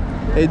boat.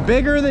 Yeah. It's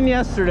bigger than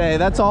yesterday,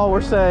 that's all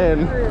we're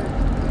saying. Got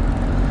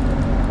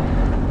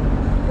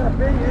a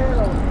big head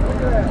on it.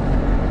 Look at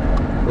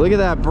that. Look at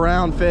that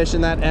brown fish in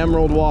that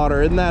emerald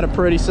water. Isn't that a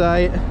pretty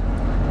sight?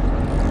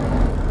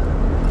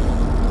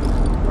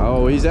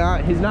 Oh, he's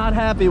not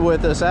happy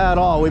with us at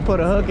all. We put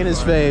a hook in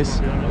his face.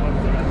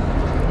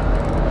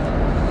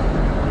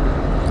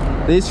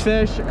 These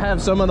fish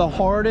have some of the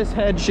hardest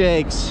head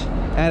shakes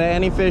out of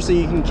any fish that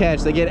you can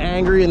catch. They get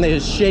angry and they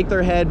just shake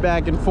their head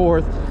back and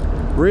forth.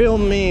 Real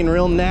mean,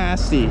 real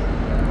nasty.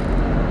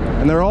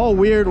 And they're all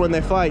weird when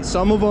they fight.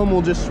 Some of them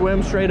will just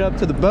swim straight up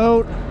to the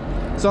boat.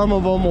 Some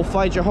of them will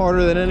fight you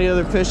harder than any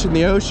other fish in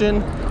the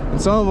ocean.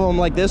 And some of them,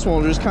 like this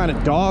one, will just kind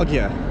of dog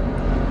you.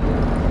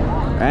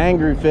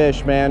 Angry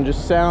fish, man,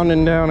 just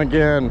sounding down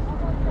again.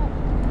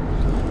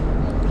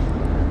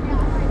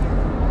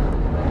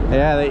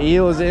 Yeah, the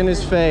eel is in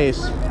his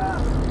face.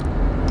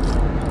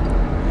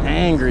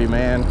 Angry,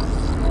 man.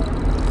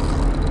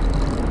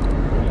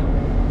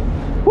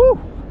 Woo!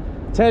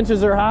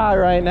 Tensions are high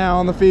right now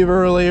on the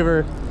fever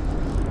reliever.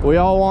 We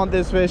all want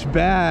this fish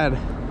bad.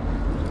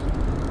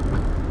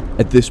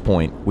 At this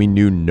point, we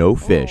knew no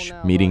fish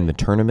meeting the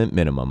tournament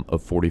minimum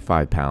of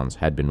 45 pounds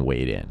had been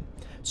weighed in.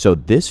 So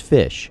this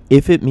fish,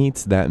 if it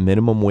meets that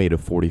minimum weight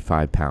of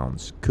 45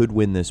 pounds, could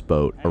win this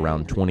boat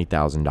around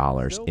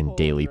 $20,000 in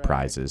daily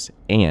prizes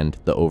and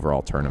the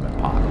overall tournament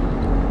pot.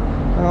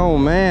 Oh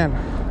man,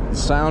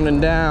 it's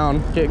sounding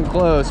down, getting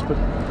close, but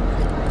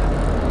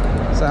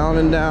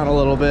sounding down a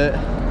little bit.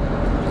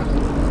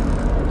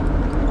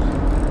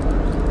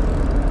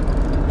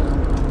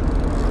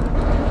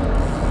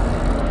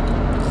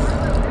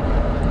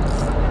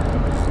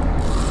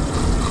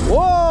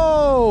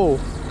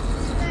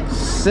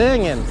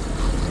 singing.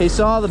 He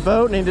saw the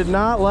boat and he did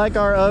not like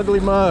our ugly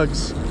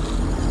mugs.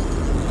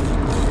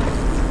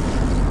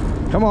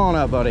 Come on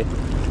up, buddy.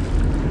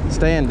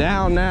 Staying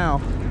down now.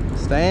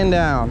 Staying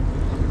down.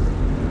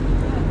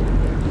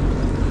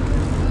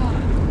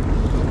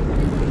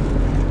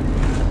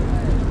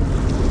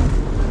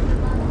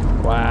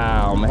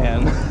 Wow,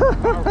 man.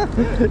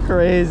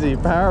 Crazy,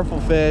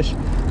 powerful fish.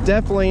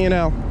 Definitely, you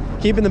know,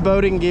 keeping the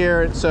boating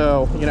gear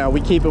so, you know,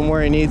 we keep him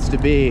where he needs to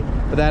be.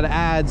 But that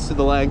adds to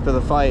the length of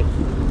the fight,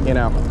 you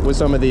know, with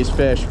some of these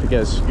fish,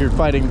 because you're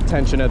fighting the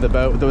tension of the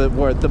boat,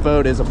 where the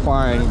boat is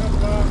applying.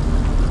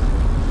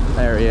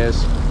 There he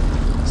is.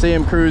 See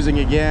him cruising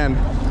again.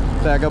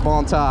 Back up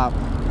on top.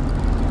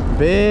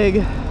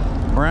 Big,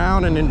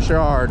 brown, and in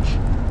charge.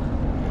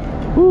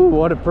 Whew,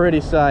 what a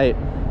pretty sight.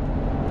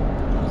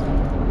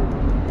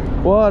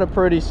 What a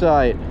pretty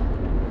sight.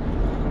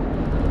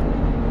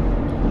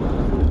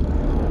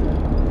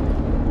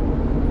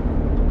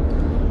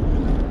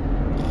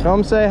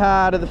 Come say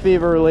hi to the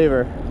fever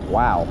reliever.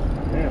 Wow.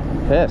 Yeah.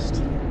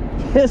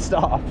 Pissed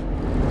off.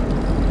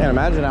 Can't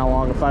imagine how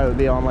long a fight would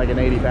be on like an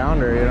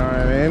 80-pounder, you know what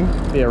I mean?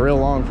 It'd be a real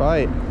long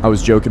fight. I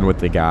was joking with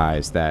the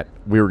guys that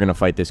we were gonna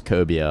fight this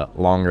cobia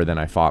longer than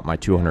I fought my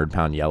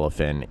 200-pound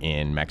yellowfin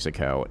in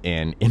Mexico.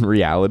 And in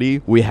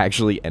reality, we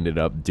actually ended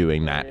up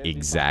doing that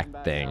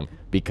exact thing,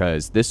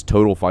 because this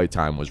total fight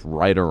time was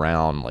right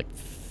around, like,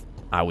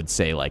 I would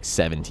say like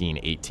 17,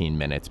 18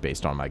 minutes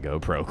based on my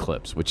GoPro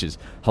clips, which is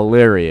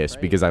hilarious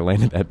because I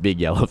landed that big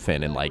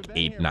yellowfin in like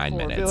 8-9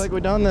 minutes. I feel like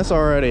we've done this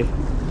already.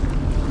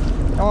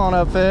 Come on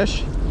up,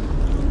 fish.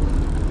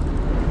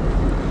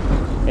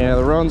 Yeah,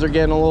 the runs are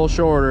getting a little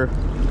shorter.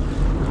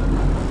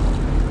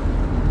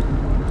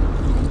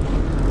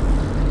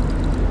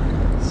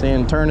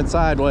 Seeing turn it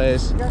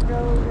sideways.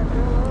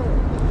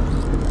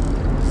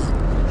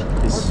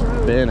 He's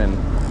spinning.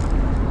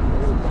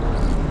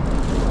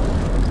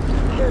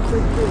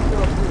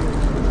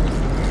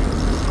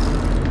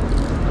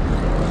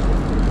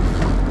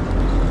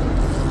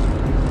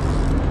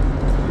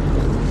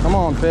 Come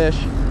on, fish.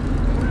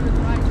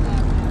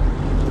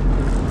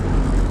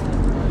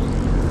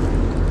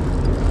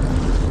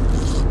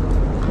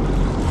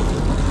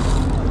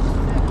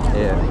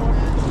 Yeah.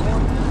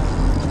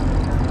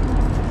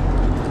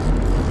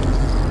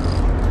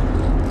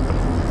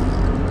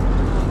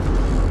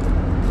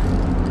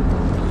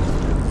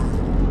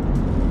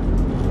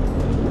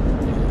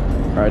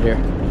 Right here.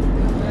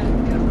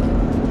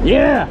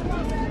 Yeah!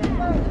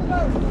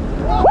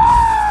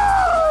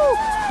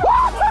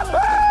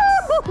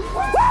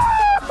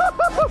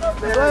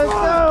 Let's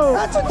go!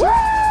 That's a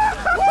trap!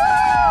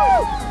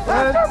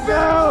 Let's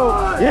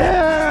go!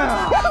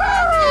 Yeah!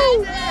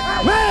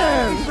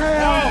 Man!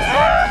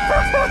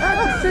 That's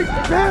a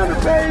 60-pounder,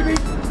 baby!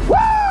 Woo!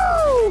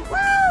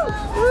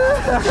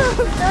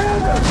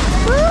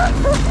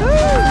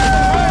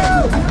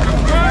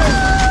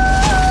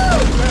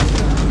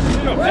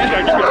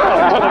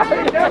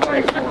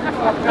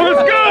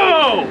 Let's go!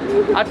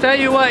 I tell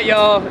you what,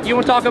 y'all, you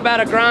want to talk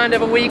about a grind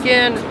of a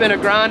weekend? It's been a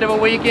grind of a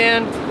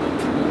weekend.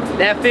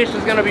 That fish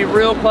is going to be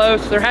real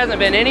close. There hasn't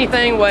been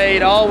anything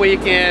weighed all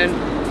weekend.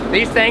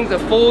 These things will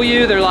fool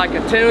you. They're like a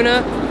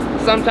tuna.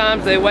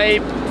 Sometimes they weigh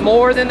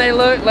more than they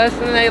look, less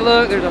than they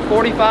look. There's a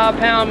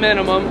 45-pound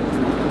minimum.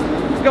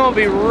 It's going to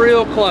be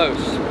real close.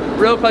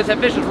 Real close. That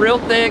fish is real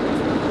thick.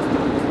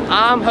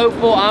 I'm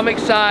hopeful. I'm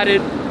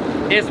excited.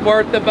 It's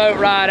worth the boat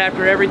ride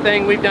after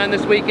everything we've done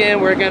this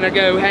weekend. We're gonna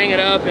go hang it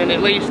up and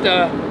at least,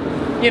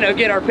 you know,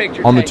 get our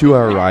picture On the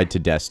 2-hour ride to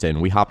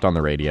Destin, we hopped on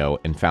the radio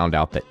and found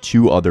out that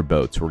 2 other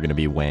boats were gonna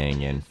be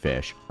weighing in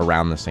fish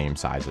around the same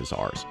size as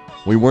ours.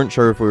 We weren't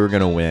sure if we were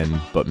gonna win,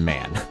 but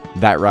man,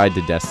 that ride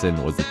to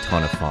Destin was a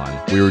ton of fun.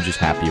 We were just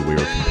happy we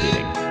were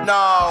competing.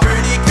 No.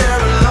 Pretty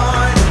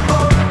Caroline,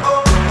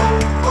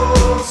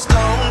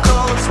 Stone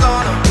Cold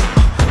Stunner.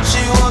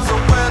 She was a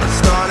winner,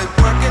 started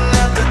working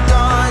at the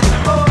dime.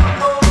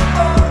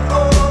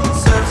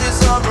 Serves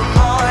his upper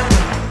mind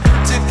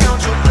to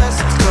count your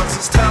blessings, 'cause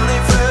it's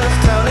telling fair.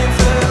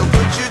 They'll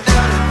put you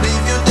down and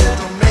leave you dead,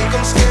 don't make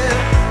them scared.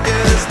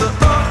 Yeah, it's the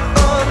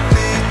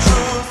ugly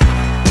truth.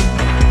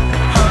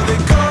 How they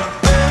coming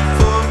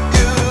for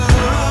you.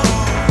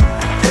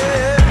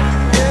 Yeah,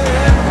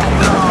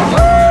 no.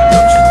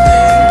 Don't you think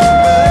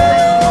you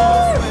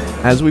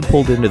better? As we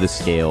pulled into the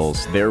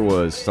scales, there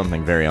was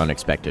something very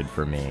unexpected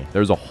for me. There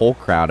was a whole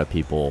crowd of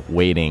people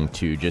waiting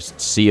to just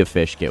see a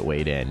fish get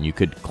weighed in. You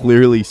could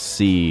clearly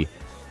see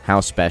how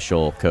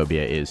special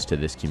cobia is to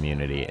this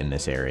community in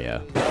this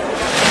area.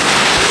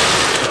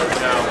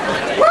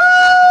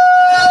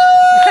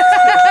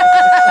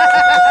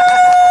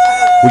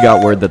 We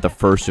got word that the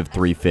first of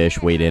 3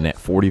 fish weighed in at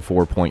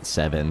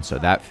 44.7, so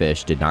that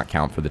fish did not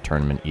count for the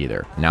tournament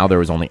either. Now there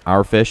was only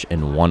our fish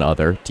and 1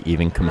 other to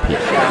even compete.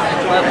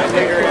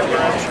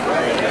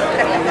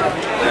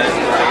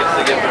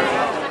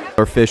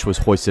 Our fish was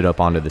hoisted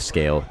up onto the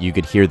scale. You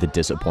could hear the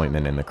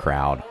disappointment in the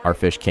crowd. Our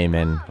fish came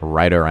in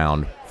right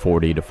around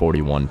 40 to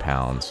 41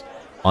 pounds.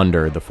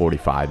 under the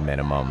 45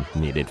 minimum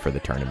needed for the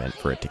tournament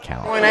for it to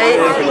count. Oh, well.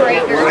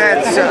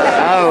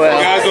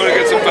 You guys want to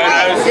get some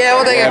photos? Yeah,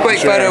 we'll take a quick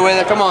photo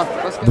with it. Come on.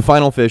 The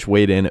final fish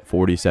weighed in at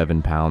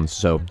 47 pounds,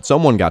 so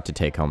someone got to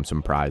take home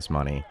some prize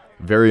money.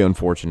 Very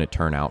unfortunate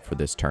turnout for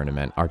this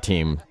tournament. Our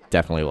team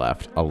definitely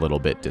left a little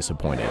bit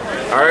disappointed.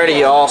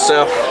 Alrighty, y'all,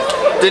 so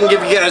didn't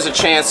give you guys a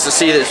chance to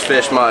see this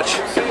fish much.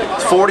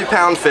 It's a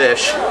 40-pound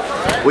fish.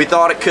 We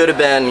thought it could have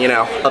been, you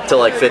know, up to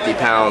like 50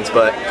 pounds,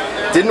 but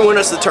didn't win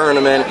us the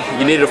tournament.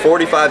 You needed a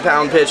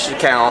 45-pound pitch to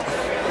count.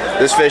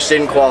 This fish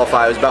didn't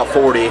qualify. It was about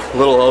 40, a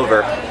little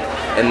over.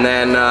 And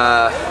then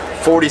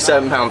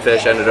 47-pound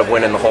fish ended up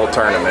winning the whole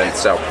tournament.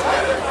 So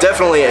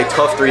definitely a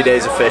tough 3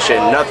 days of fishing.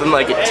 Nothing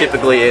like it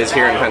typically is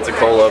here in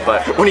Pensacola,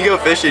 but when you go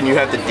fishing, you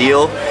have to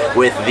deal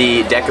with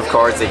the deck of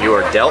cards that you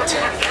are dealt.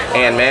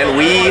 And man,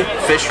 we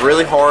fished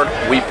really hard.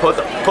 We put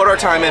our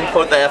time in,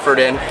 put the effort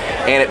in,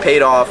 and it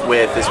paid off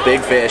with this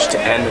big fish to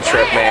end the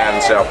trip,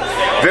 man. So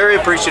very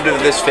appreciative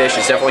of this fish.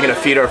 It's definitely gonna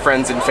feed our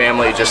friends and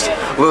family. Just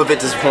a little bit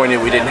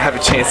disappointed we didn't have a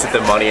chance at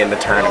the money in the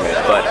tournament.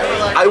 But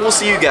I will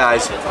see you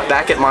guys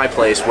back at my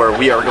place where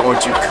we are going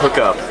to cook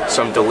up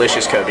some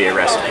delicious cobia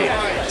recipe.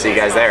 See you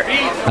guys there.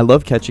 I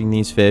love catching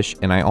these fish,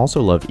 and I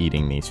also love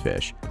eating these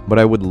fish, but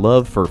I would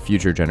love for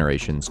future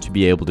generations to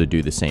be able to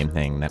do the same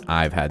thing that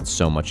I've had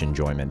so much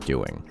enjoyment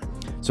doing.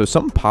 So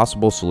some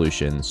possible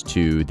solutions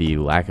to the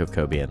lack of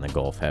cobia in the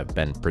Gulf have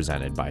been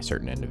presented by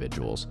certain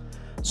individuals.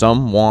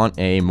 Some want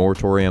a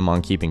moratorium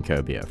on keeping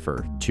cobia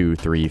for 2,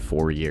 3,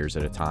 4 years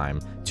at a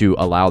time to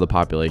allow the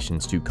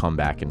populations to come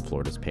back in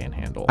Florida's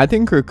Panhandle. I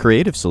think a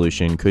creative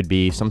solution could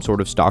be some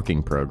sort of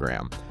stocking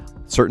program.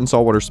 Certain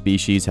saltwater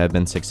species have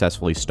been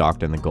successfully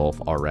stocked in the Gulf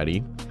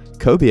already.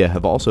 Cobia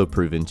have also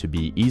proven to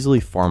be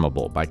easily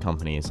farmable by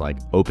companies like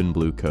Open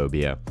Blue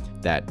Cobia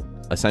that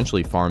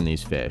essentially farm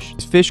these fish.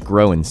 These fish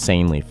grow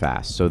insanely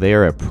fast, so they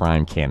are a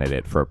prime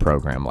candidate for a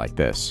program like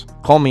this.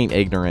 Call me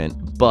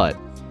ignorant, but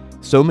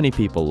so many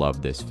people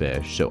love this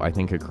fish, so I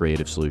think a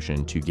creative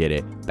solution to get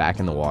it back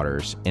in the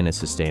waters in a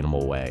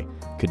sustainable way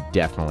could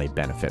definitely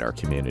benefit our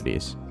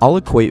communities. I'll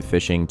equate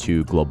fishing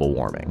to global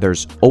warming.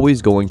 There's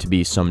always going to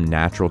be some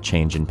natural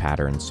change in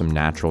patterns, some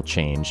natural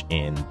change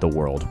in the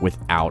world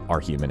without our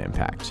human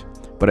impact.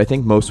 But I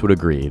think most would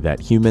agree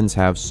that humans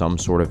have some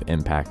sort of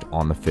impact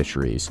on the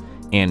fisheries,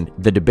 and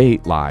the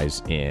debate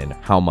lies in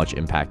how much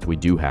impact we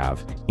do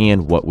have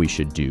and what we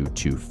should do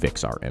to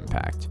fix our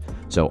impact.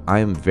 So I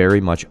am very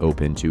much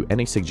open to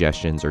any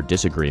suggestions or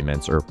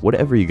disagreements or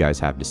whatever you guys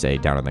have to say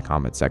down in the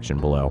comment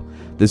section below.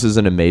 This is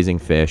an amazing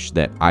fish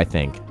that I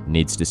think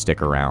needs to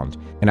stick around,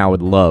 and I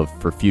would love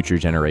for future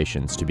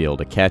generations to be able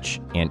to catch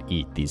and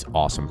eat these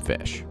awesome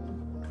fish.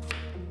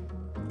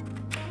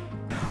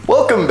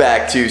 Welcome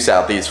back to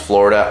Southeast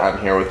Florida. I'm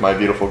here with my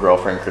beautiful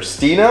girlfriend,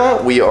 Christina.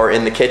 We are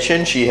in the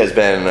kitchen. She has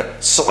been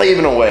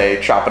slaving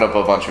away, chopping up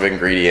a bunch of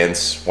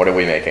ingredients. What are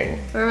we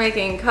making? We're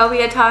making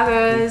cobia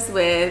tacos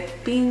with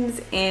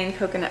beans and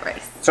coconut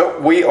rice. So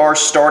we are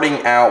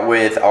starting out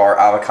with our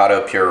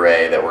avocado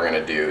puree that we're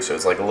gonna do. So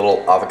it's like a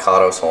little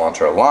avocado,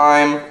 cilantro,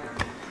 lime.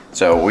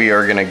 So we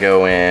are gonna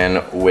go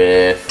in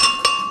with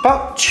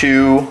about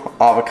 2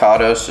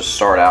 avocados to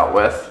start out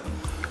with.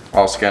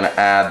 Also gonna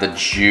add the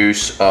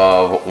juice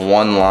of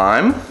 1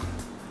 lime.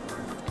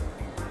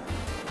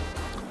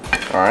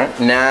 All right,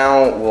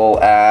 now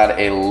we'll add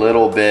a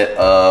little bit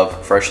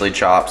of freshly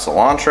chopped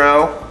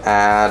cilantro,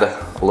 add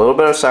a little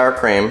bit of sour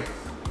cream.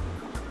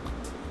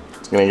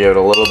 It's gonna give it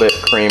a little bit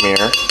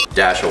creamier.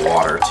 Dash of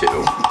water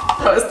too.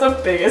 That was the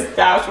biggest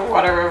dash of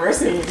water I've ever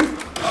seen.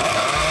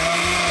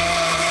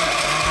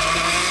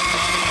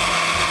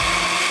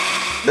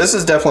 This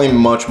is definitely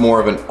much more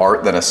of an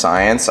art than a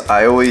science.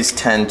 I always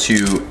tend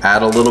to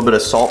add a little bit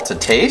of salt to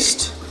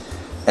taste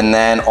and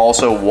then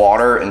also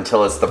water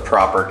until it's the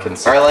proper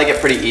consistency. I like it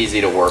pretty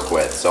easy to work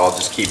with, so I'll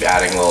just keep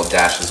adding little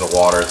dashes of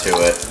water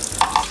to it.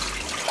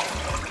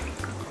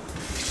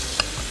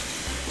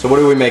 So what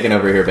are we making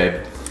over here,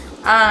 babe?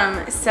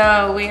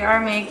 So we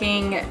are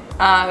making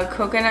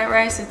coconut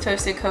rice with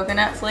toasted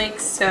coconut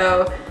flakes.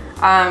 So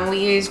we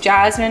use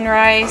jasmine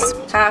rice,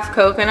 half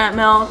coconut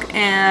milk,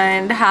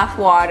 and half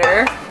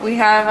water. We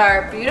have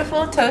our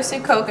beautiful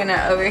toasted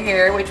coconut over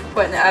here, which we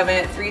put in the oven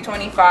at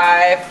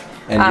 325.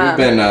 And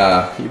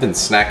you've been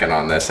snacking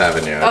on this,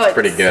 haven't you? It's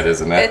pretty good,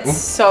 isn't it? It's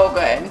so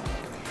good.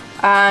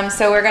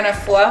 So we're gonna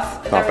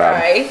fluff the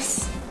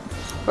rice.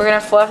 We're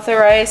gonna fluff the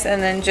rice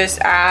and then just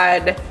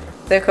add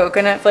the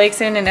coconut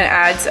flakes in, and it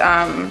adds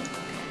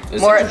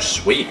more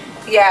sweet.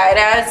 Yeah, it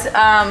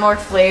adds more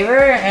flavor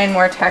and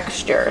more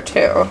texture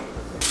too.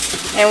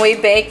 And we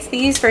baked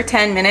these for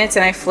 10 minutes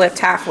and I flipped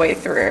halfway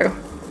through.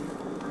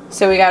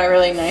 So we got a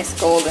really nice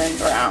golden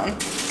brown.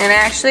 And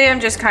actually I'm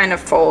just kind of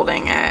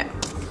folding it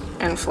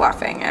and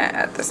fluffing it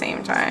at the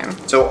same time.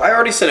 So I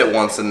already said it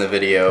once in the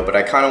video, but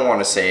I kind of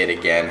want to say it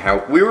again,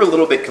 how we were a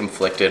little bit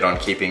conflicted on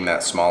keeping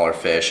that smaller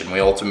fish, and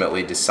we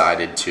ultimately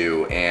decided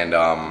to, and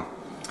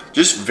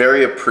just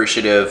very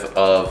appreciative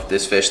of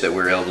this fish that we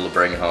were able to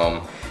bring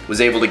home. Was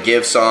able to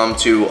give some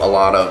to a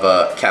lot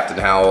of Captain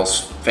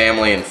Howell's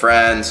family and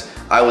friends.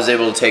 I was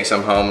able to take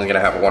some home. I'm gonna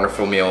have a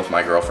wonderful meal with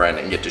my girlfriend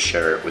and get to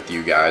share it with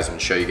you guys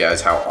and show you guys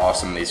how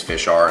awesome these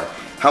fish are and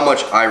how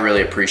much I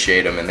really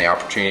appreciate them and the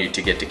opportunity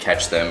to get to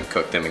catch them,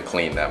 cook them, and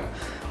clean them.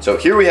 So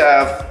here we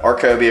have our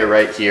cobia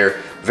right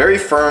here. Very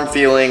firm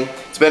feeling.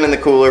 It's been in the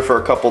cooler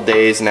for a couple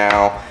days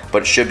now,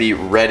 but it should be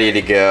ready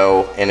to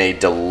go in a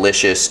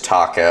delicious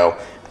taco.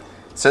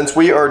 Since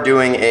we are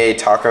doing a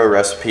taco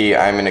recipe,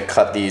 I'm gonna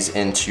cut these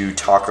into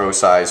taco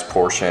size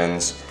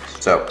portions.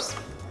 So,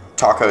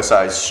 taco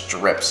size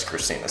strips,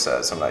 Christina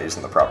says. I'm not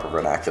using the proper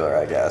vernacular,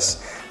 I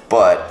guess.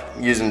 But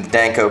using the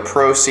Danco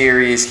Pro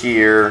series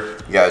here,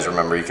 you guys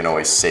remember you can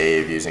always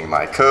save using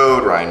my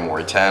code,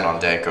 RyanMori10 on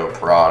Danco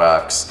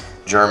products,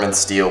 German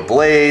steel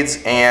blades,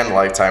 and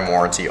lifetime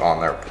warranty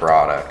on their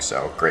products.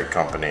 So, great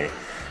company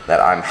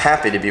that I'm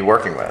happy to be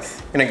working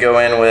with. I'm gonna go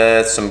in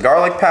with some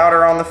garlic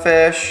powder on the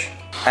fish.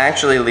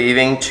 Actually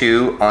leaving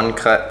 2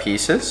 uncut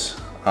pieces.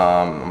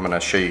 I'm gonna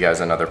show you guys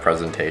another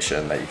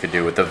presentation that you could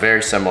do with the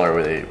very similar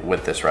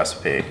with this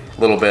recipe. A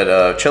little bit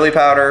of chili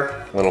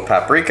powder, a little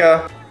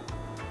paprika,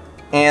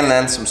 and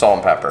then some salt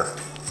and pepper.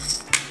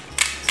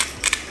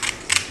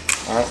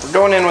 All right, we're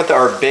going in with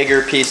our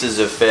bigger pieces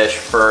of fish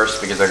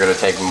first because they're gonna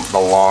take the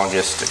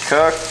longest to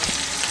cook.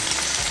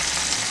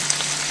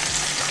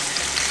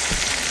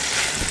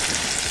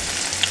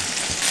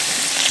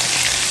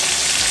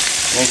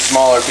 These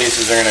smaller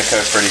pieces are gonna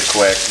cook pretty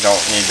quick.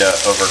 Don't need to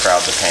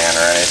overcrowd the pan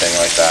or anything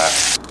like that.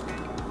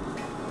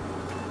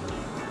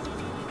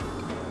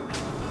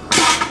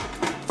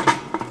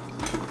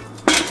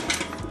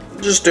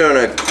 Just doing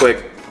a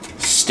quick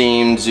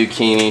steamed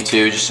zucchini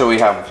too, just so we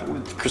have,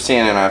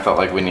 Christina and I felt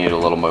like we needed a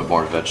little bit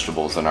more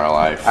vegetables in our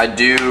life. I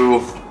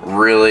do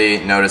really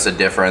notice a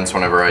difference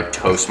whenever I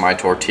toast my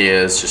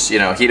tortillas. Just, you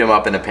know, heat them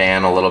up in a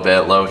pan a little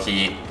bit, low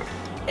heat.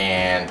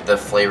 And the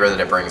flavor that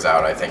it brings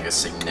out, I think, is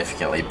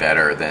significantly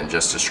better than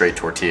just a straight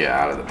tortilla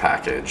out of the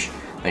package.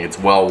 I think it's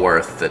well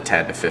worth the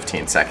 10 to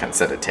 15 seconds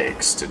that it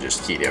takes to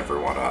just heat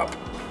everyone up.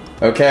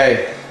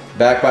 Okay,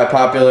 back by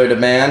popular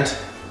demand,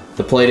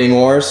 the plating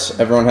wars.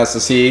 Everyone has to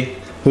see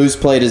whose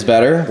plate is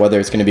better, whether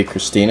it's gonna be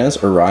Christina's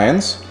or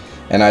Ryan's.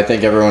 And I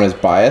think everyone is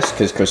biased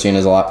because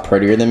Christina's a lot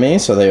prettier than me,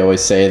 so they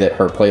always say that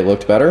her plate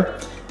looked better.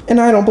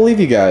 And I don't believe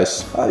you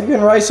guys. You've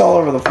been rice all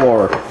over the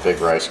floor. Big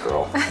rice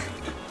girl.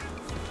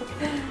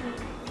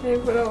 We're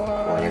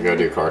gonna go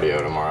do cardio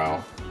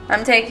tomorrow.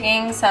 I'm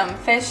taking some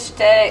fish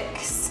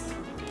sticks.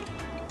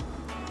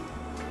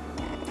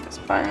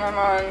 Just putting them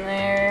on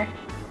there.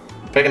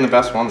 Picking the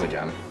best ones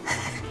again.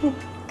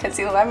 Cause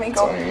you let me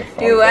go.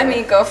 You let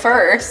me go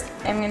first.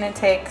 I'm gonna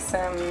take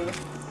some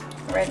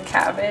red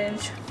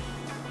cabbage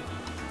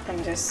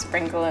and just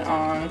sprinkle it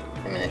on.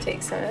 I'm gonna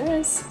take some of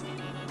this.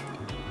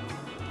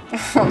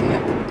 Oh no.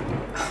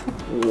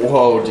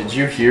 Whoa! Did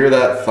you hear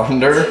that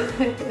thunder?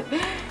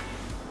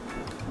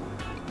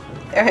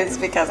 It was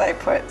because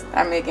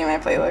I'm making my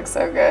plate look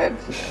so good.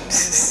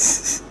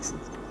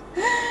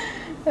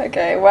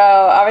 Okay,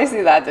 well,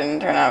 obviously that didn't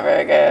turn out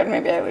very good.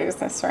 Maybe I lose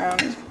this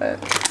round,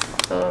 but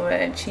a little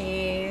bit of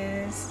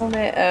cheese, a little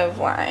bit of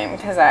lime,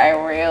 because I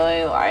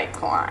really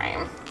like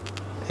lime.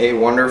 A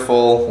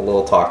wonderful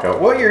little taco.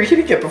 Well, you're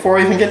eating it before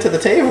we even get to the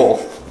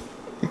table.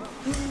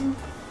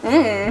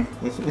 Mmm.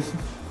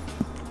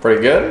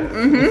 Pretty good?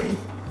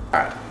 Mm-hmm.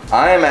 All right.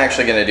 I am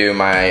actually gonna do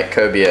my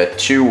cobia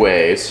 2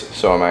 ways.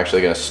 So I'm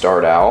actually gonna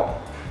start out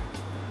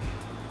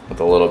with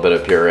a little bit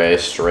of puree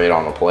straight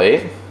on the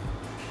plate.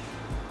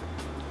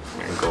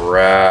 And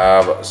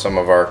grab some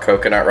of our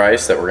coconut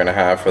rice that we're gonna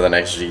have for the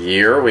next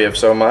year. We have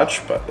so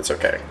much, but it's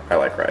okay. I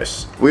like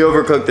rice. We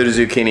overcooked the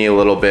zucchini a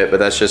little bit, but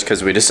that's just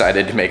because we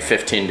decided to make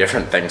 15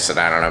 different things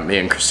today. I don't know, me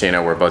and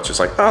Christina were both just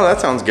like, oh,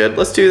 that sounds good.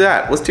 Let's do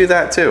that. Let's do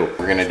that too.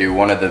 We're gonna do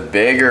one of the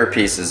bigger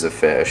pieces of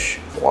fish.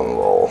 One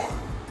little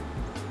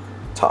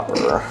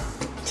topper.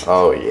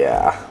 Oh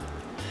yeah.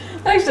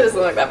 That actually doesn't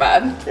look that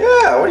bad.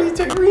 Yeah, what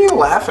are you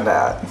laughing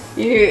at?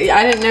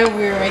 I didn't know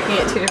we were making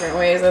it 2 different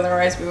ways,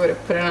 otherwise we would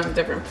have put it on a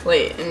different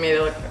plate and made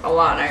it look a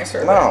lot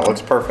nicer. No, it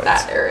looks perfect.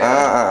 That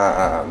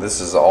area.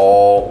 This is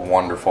all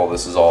wonderful.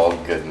 This is all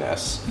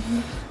goodness.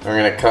 We're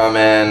gonna come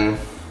in,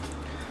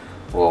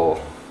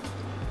 we'll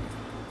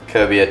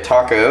cobia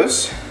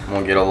tacos.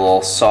 We'll get a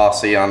little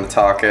saucy on the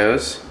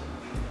tacos.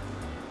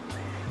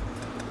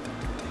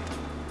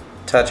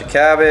 Touch of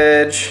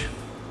cabbage.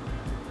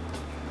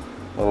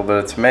 A little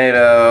bit of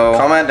tomato.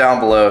 Comment down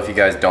below if you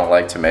guys don't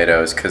like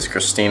tomatoes, because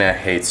Christina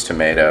hates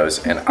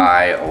tomatoes and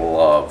I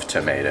love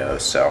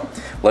tomatoes. So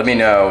let me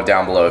know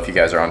down below if you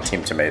guys are on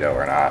Team Tomato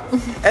or not.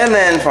 And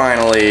then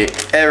finally,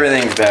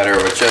 everything's better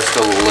with just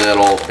a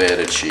little bit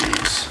of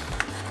cheese.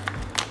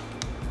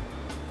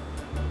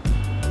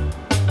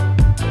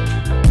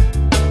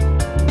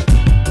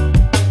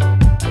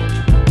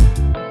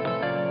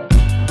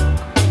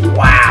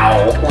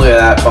 Wow, look at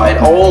that bite.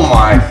 Oh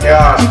my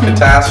gosh,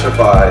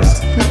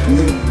 catastrophized.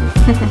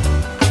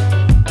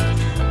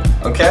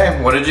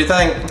 Okay, what did you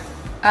think?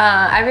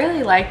 I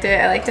really liked it.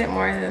 I liked it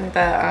more than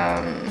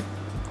the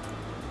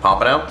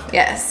Pompano?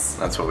 Yes.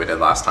 That's what we did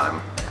last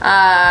time.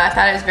 I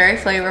thought it was very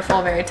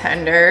flavorful, very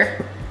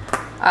tender.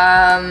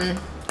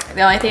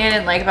 The only thing I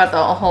didn't like about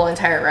the whole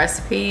entire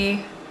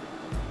recipe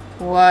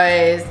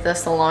was the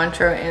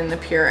cilantro in the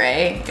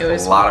puree. It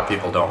was a lot of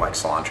people don't like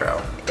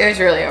cilantro. It was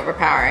really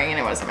overpowering and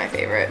it wasn't my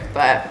favorite.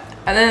 But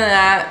other than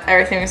that,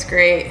 everything was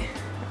great.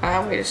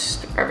 We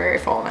just are very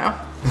full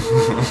now.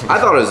 I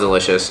thought it was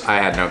delicious. I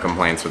had no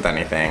complaints with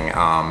anything.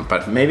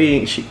 But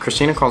maybe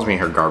Christina calls me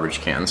her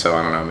garbage can, so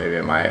I don't know,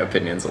 maybe my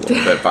opinion's a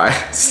little bit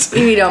biased.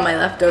 You eat all my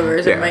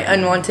leftovers and my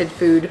unwanted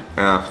food.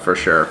 Yeah, for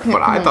sure.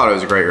 But I thought it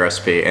was a great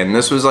recipe, and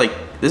this was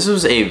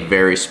a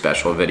very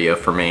special video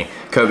for me.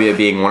 Cobia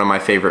being one of my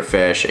favorite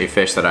fish, a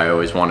fish that I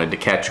always wanted to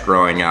catch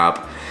growing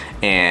up,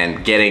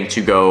 and getting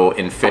to go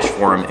and fish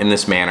for him in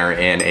this manner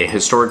in a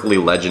historically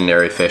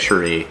legendary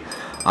fishery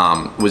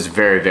was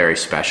very, very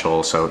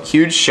special. So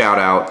huge shout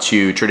out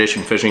to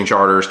Tradition Fishing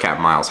Charters,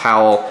 Capt.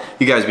 Howell.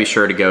 You guys be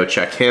sure to go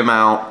check him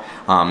out.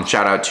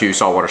 Shout out to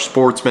Saltwater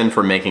Sportsman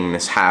for making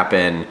this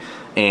happen.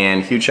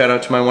 And huge shout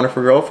out to my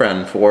wonderful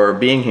girlfriend for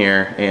being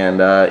here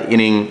and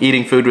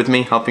eating food with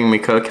me, helping me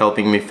cook,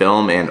 helping me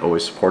film, and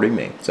always supporting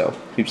me. So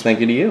huge thank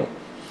you to you.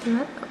 You're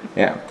welcome.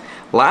 Yeah.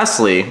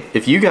 Lastly,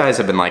 if you guys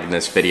have been liking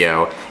this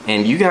video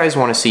and you guys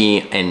want to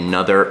see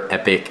another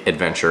epic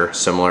adventure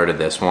similar to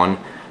this one,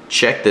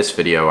 check this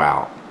video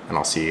out, and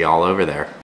I'll see you all over there.